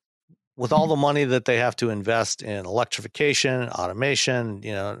with all the money that they have to invest in electrification, automation,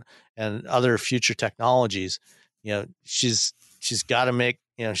 and other future technologies, she's got to make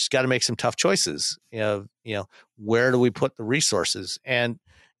some tough choices. Where do we put the resources? And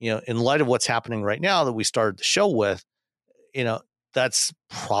in light of what's happening right now that we started the show with, that's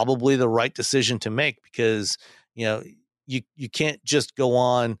probably the right decision to make, because you can't just go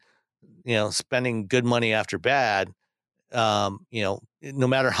on spending good money after bad. No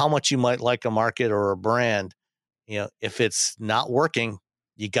matter how much you might like a market or a brand, if it's not working,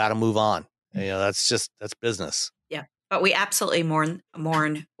 you got to move on. That's business. Yeah, but we absolutely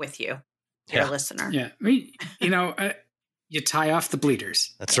mourn with you, dear listener. Yeah, you tie off the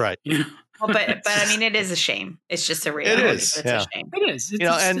bleeders. That's right. Well, but I mean, it is a shame. It's just a reality. It is. It's a shame. It is.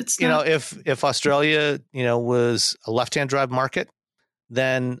 If Australia, was a left-hand drive market,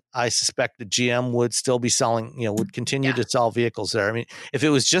 then I suspect that GM would still be selling, would continue to sell vehicles there. I mean, if it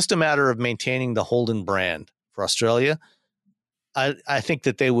was just a matter of maintaining the Holden brand for Australia, I think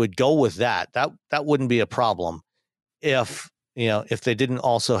that they would go with that. That wouldn't be a problem if they didn't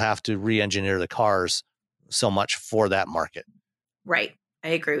also have to re-engineer the cars so much for that market. Right. I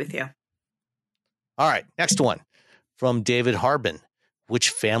agree with you. All right. Next one from David Harbin. Which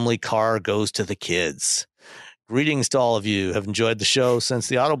family car goes to the kids? Greetings to all of you. Have enjoyed the show since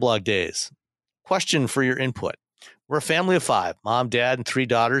the Autoblog days. Question for your input. We're a family of 5, mom, dad, and 3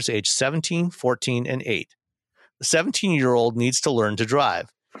 daughters aged 17, 14, and 8. The 17-year-old needs to learn to drive,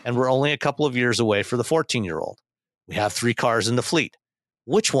 and we're only a couple of years away for the 14-year-old. We have 3 cars in the fleet.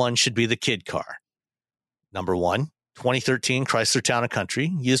 Which one should be the kid car? Number 1, 2013 Chrysler Town &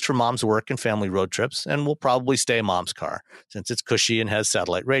 Country, used for mom's work and family road trips, and will probably stay mom's car since it's cushy and has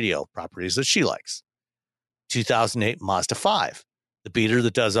satellite radio, properties that she likes. 2008 Mazda 5, the beater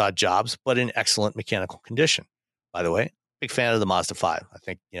that does odd jobs, but in excellent mechanical condition. By the way, big fan of the Mazda 5. I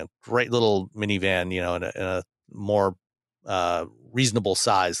think, great little minivan, in a more reasonable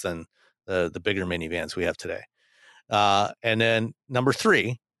size than the bigger minivans we have today. And then number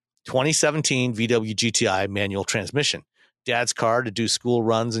 3, 2017 VW GTI manual transmission, dad's car to do school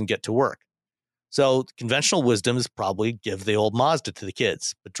runs and get to work. So conventional wisdom is probably give the old Mazda to the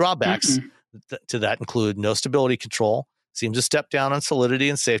kids, but drawbacks to that include no stability control, seems a step down on solidity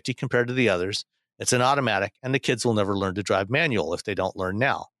and safety compared to the others. It's an automatic, and the kids will never learn to drive manual if they don't learn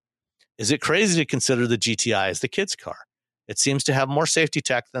now. Is it crazy to consider the GTI as the kids' car? It seems to have more safety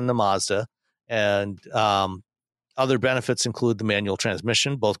tech than the Mazda, and other benefits include the manual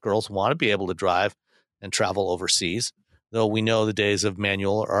transmission. Both girls want to be able to drive and travel overseas, though we know the days of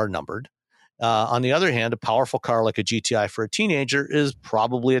manual are numbered. On the other hand, a powerful car like a GTI for a teenager is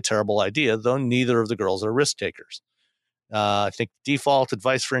probably a terrible idea, though neither of the girls are risk takers. I think default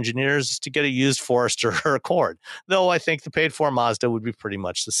advice for engineers is to get a used Forester or Accord, though I think the paid-for Mazda would be pretty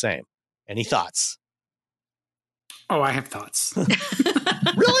much the same. Any thoughts? Oh, I have thoughts.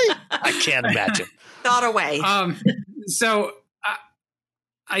 Really? I can't imagine. Thought away. So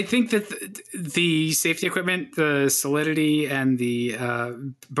I think that the safety equipment, the solidity, and the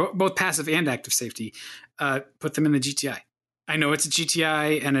both passive and active safety, put them in the GTI. I know it's a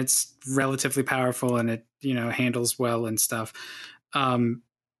GTI and it's relatively powerful and it handles well and stuff.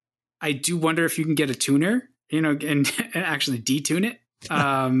 I do wonder if you can get a tuner, and actually detune it,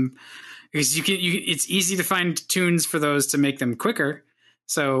 because it's easy to find tunes for those to make them quicker.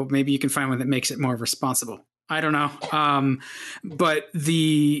 So maybe you can find one that makes it more responsible. I don't know. But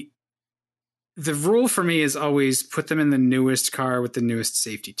the rule for me is always put them in the newest car with the newest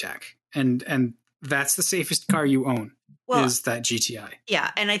safety tech. And that's the safest car you own, is that GTI.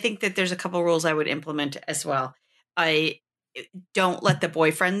 Yeah. And I think that there's a couple rules I would implement as well. I don't let the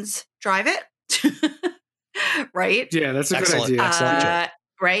boyfriends drive it. Right? Yeah, that's a Excellent. good idea. Excellent.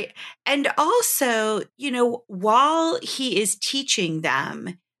 Right. And also, while he is teaching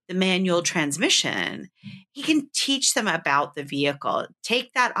them the manual transmission, he can teach them about the vehicle,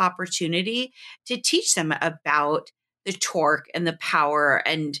 take that opportunity to teach them about the torque and the power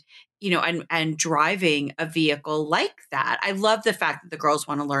and, and driving a vehicle like that. I love the fact that the girls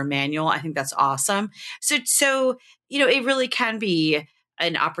want to learn manual. I think that's awesome. So, it really can be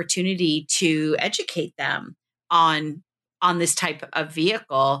an opportunity to educate them on this type of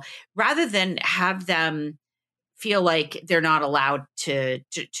vehicle rather than have them feel like they're not allowed to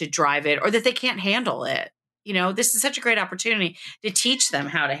drive it or that they can't handle it. This is such a great opportunity to teach them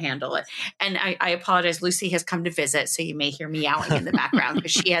how to handle it. And I apologize. Lucy has come to visit, so you may hear meowing in the background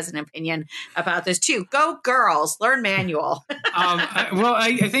because she has an opinion about this too. Go girls, learn manual.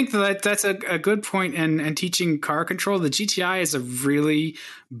 I think that's a good point. And teaching car control, the GTI is a really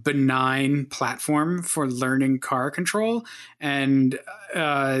benign platform for learning car control, and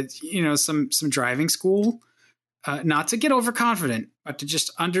some driving school. Not to get overconfident, but to just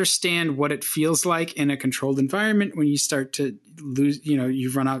understand what it feels like in a controlled environment when you start to lose,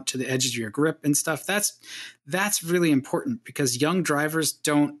 you run out to the edge of your grip and stuff. That's really important because young drivers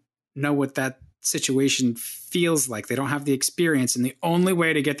don't know what that situation feels like. They don't have the experience. And the only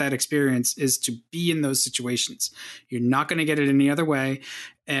way to get that experience is to be in those situations. You're not going to get it any other way.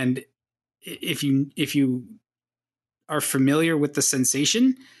 And if you are familiar with the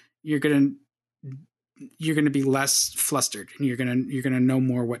sensation, you're going to be less flustered and you're going to know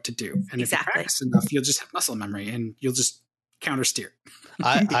more what to do. And if you practice enough, you'll just have muscle memory and you'll just counter steer.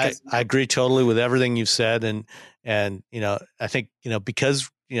 I agree totally with everything you've said. And, I think, because,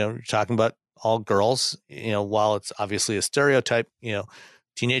 you're talking about all girls, while it's obviously a stereotype,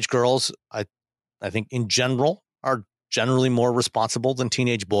 teenage girls, I think in general are generally more responsible than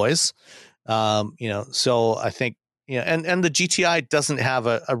teenage boys. So I think, and the GTI doesn't have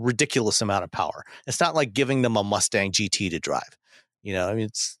a ridiculous amount of power. It's not like giving them a Mustang GT to drive.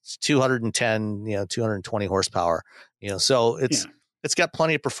 It's 210, 220 horsepower. So it's got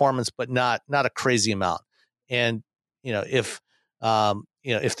plenty of performance, but not a crazy amount. And if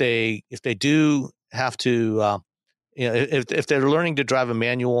they do have to, if they're learning to drive a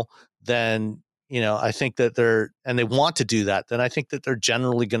manual, then I think that they want to do that, then I think that they're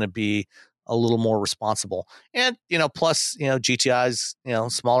generally going to be a little more responsible. And, plus, GTIs,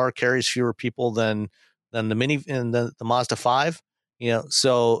 smaller, carries fewer people than the Mini and the Mazda 5,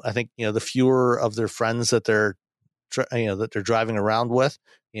 so I think, the fewer of their friends that they're driving around with,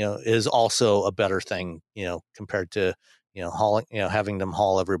 is also a better thing, compared to, hauling, having them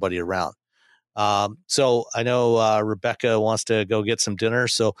haul everybody around. So I know Rebecca wants to go get some dinner,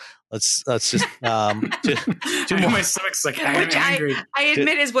 so let's just my stomach's like which I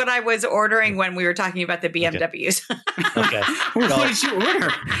admit is what I was ordering when we were talking about the BMWs. Okay. What did you order?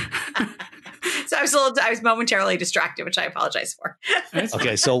 So I was momentarily distracted, which I apologize for.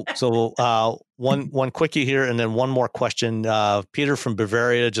 Okay, so one quickie here, and then one more question. Peter from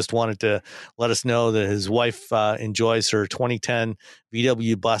Bavaria just wanted to let us know that his wife enjoys her 2010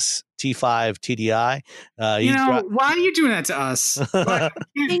 VW Bus T5 TDI. Why are you doing that to us? I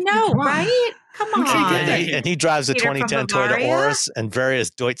know, right? Come on. And he drives a Peter 2010 Toyota Auris and various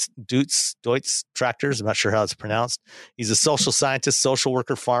Deutz tractors. I'm not sure how it's pronounced. He's a social scientist, social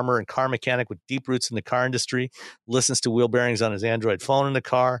worker, farmer, and car mechanic with deep roots in the car industry. Listens to Wheel Bearings on his Android phone in the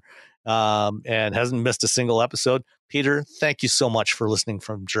car, and hasn't missed a single episode. Peter, thank you so much for listening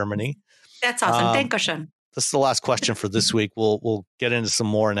from Germany. That's awesome. Thank you. This is the last question for this week. We'll get into some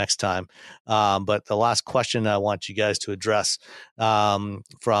more next time. But the last question I want you guys to address from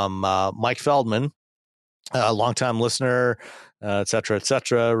Mike Feldman, a longtime listener, et cetera, et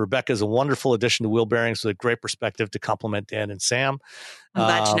cetera. Rebecca is a wonderful addition to Wheel Bearings with a great perspective to complement Dan and Sam. I'm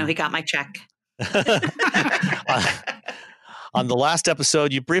glad to know he got my check. On the last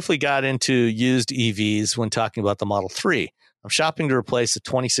episode, you briefly got into used EVs when talking about the Model 3. I'm shopping to replace a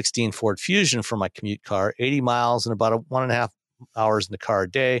 2016 Ford Fusion for my commute car, 80 miles and about 1.5 hours in the car a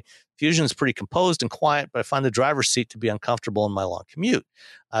day. Fusion is pretty composed and quiet, but I find the driver's seat to be uncomfortable in my long commute.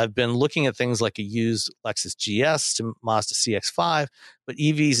 I've been looking at things like a used Lexus GS to Mazda CX-5, but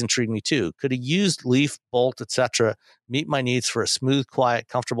EVs intrigue me too. Could a used Leaf, Bolt, etc. meet my needs for a smooth, quiet,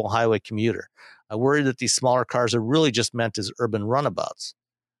 comfortable highway commuter? I worry that these smaller cars are really just meant as urban runabouts.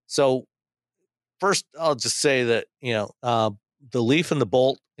 So first, I'll just say that, the Leaf and the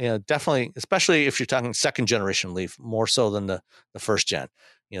Bolt, definitely, especially if you're talking second generation Leaf, more so than the first gen.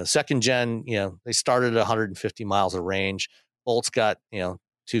 Second gen, they started at 150 miles of range. Bolt's got,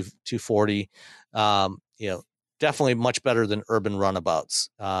 240. Definitely much better than urban runabouts.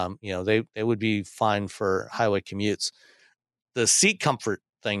 They would be fine for highway commutes. The seat comfort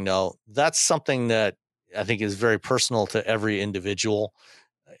thing, though, that's something that I think is very personal to every individual,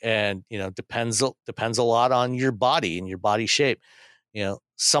 and depends a lot on your body and your body shape.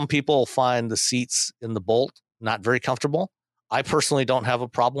 Some people find the seats in the Bolt not very comfortable. I personally don't have a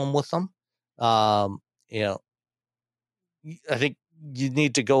problem with them. I think you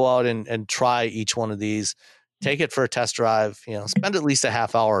need to go out and try each one of these, take it for a test drive, spend at least a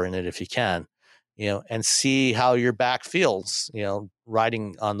half hour in it if you can, and see how your back feels,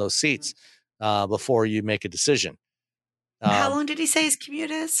 riding on those seats, before you make a decision. How long did he say his commute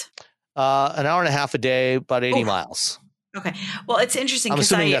is? An hour and a half a day, about 80 miles. Okay. Well, it's interesting. I'm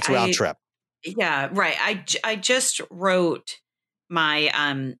assuming that's round trip. Yeah, right. I just wrote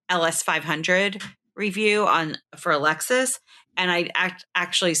my LS 500 review for a Lexus, and I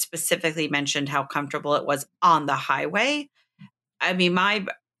actually specifically mentioned how comfortable it was on the highway. I mean,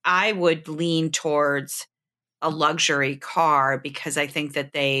 I would lean towards a luxury car because I think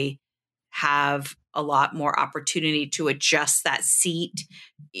that they have a lot more opportunity to adjust that seat,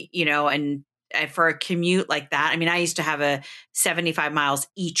 and for a commute like that. I mean, I used to have a 75 miles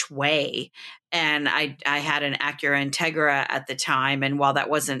each way, and I had an Acura Integra at the time. And while that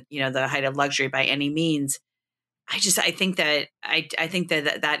wasn't, the height of luxury by any means, I think that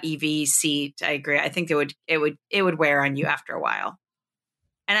that EV seat, I agree. I think it would wear on you after a while.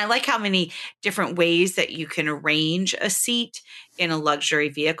 And I like how many different ways that you can arrange a seat in a luxury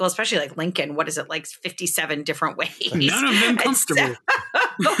vehicle, especially like Lincoln. What is it, like 57 different ways? None of them comfortable.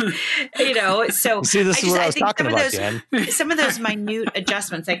 So see, this is what I was talking about, Dan. Some of those minute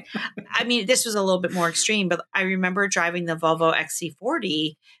adjustments, like, I mean, this was a little bit more extreme, but I remember driving the Volvo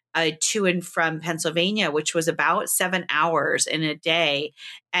XC40 to and from Pennsylvania, which was about 7 hours in a day.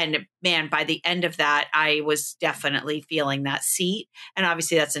 And man, by the end of that, I was definitely feeling that seat. And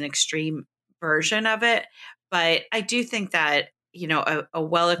obviously that's an extreme version of it. But I do think that, a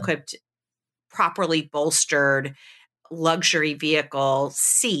well-equipped, properly bolstered luxury vehicle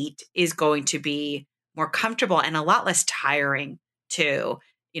seat is going to be more comfortable and a lot less tiring too,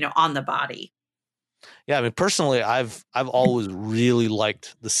 on the body. Yeah, I mean, personally, I've always really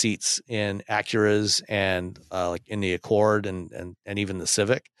liked the seats in Acuras and like in the Accord and even the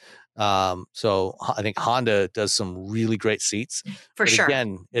Civic. So I think Honda does some really great seats. For sure.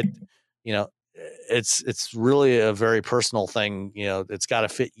 Again, it's really a very personal thing. It's got to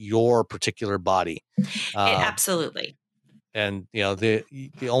fit your particular body. Absolutely. And the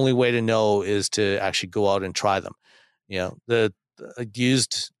only way to know is to actually go out and try them. The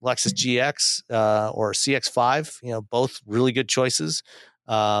used Lexus GX or CX5, both really good choices.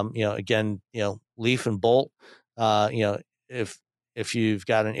 Again, Leaf and Bolt. If you've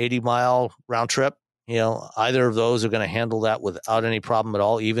got an 80-mile round trip, either of those are going to handle that without any problem at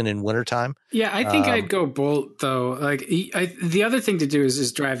all, even in wintertime. Yeah, I think I'd go Bolt though. Like the other thing to do is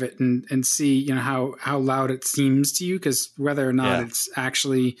just drive it and see, how loud it seems to you, because whether or not it's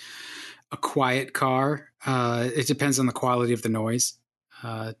actually a quiet car, it depends on the quality of the noise,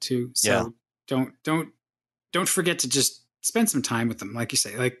 too. So don't forget to just spend some time with them, like you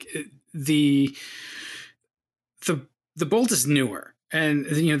say. Like the Bolt is newer, and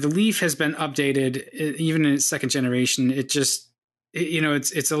the Leaf has been updated even in its second generation. It just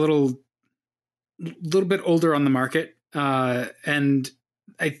it's a little bit older on the market, and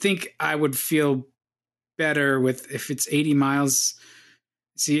I think I would feel better with if it's 80 miles.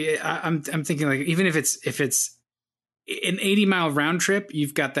 See, I'm thinking like even if it's an 80-mile round trip,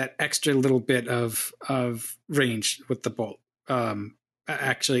 you've got that extra little bit of range with the Bolt.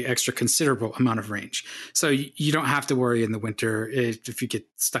 Actually, extra considerable amount of range. So you don't have to worry in the winter if you get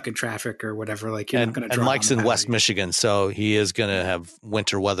stuck in traffic or whatever. Like you're not going to. And Mike's in West Michigan, so he is going to have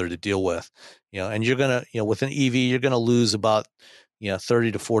winter weather to deal with. And you're going to, with an EV, you're going to lose about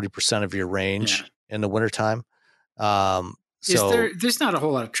 30 to 40% of your range in the wintertime. So there's not a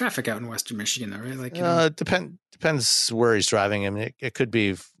whole lot of traffic out in Western Michigan, though, right? Like depends where he's driving. I mean, it could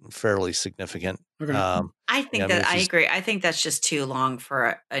be fairly significant. Okay. I think I agree. I think that's just too long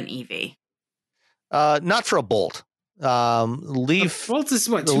for an EV. Not for a Bolt. Leaf. Bolt is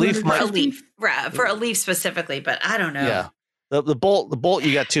what? The Leaf might, for a Leaf specifically, but I don't know. Yeah, the Bolt,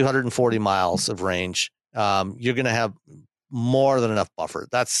 you got 240 miles of range. You're going to have more than enough buffer.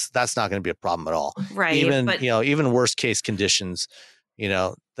 That's not going to be a problem at all. Right. Even even worst case conditions,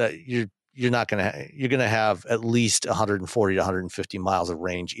 that you're going to have at least 140 to 150 miles of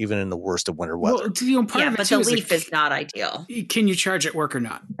range, even in the worst of winter weather. Well, but the Leaf is not ideal. Can you charge at work or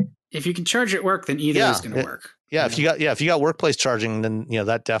not? If you can charge at work, then either is going to work. Yeah, if you got workplace charging, then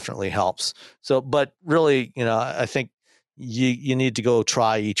that definitely helps. So, but really, I think you need to go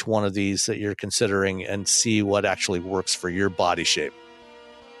try each one of these that you're considering and see what actually works for your body shape.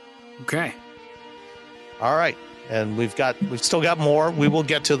 Okay. All right. And we've still got more. We will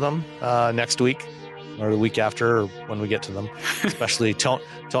get to them next week or the week after, or when we get to them, especially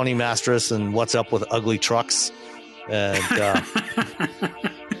Tony Mastras and what's up with ugly trucks. And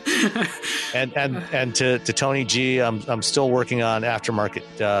and to Tony G, I'm still working on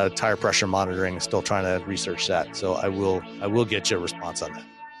aftermarket tire pressure monitoring. Still trying to research that. So I will get you a response on that.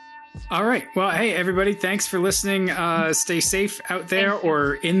 All right. Well, hey, everybody, thanks for listening. Stay safe out there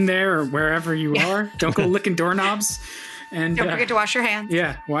or in there or wherever you are. Don't go licking doorknobs. And don't forget to wash your hands.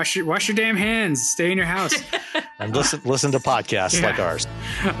 Yeah. Wash your damn hands. Stay in your house. And listen to podcasts like ours.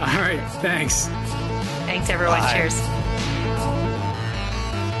 All right. Thanks. Thanks, everyone. Bye. Cheers.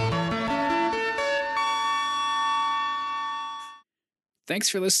 Thanks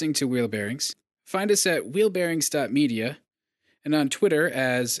for listening to Wheel Bearings. Find us at wheelbearings.media and on Twitter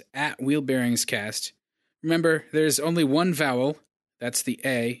as @wheelbearingscast. Remember, there's only one vowel, that's the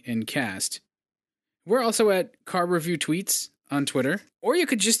A in cast. We're also at Car Review Tweets on Twitter, or you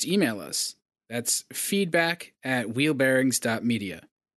could just email us. That's feedback@wheelbearings.media.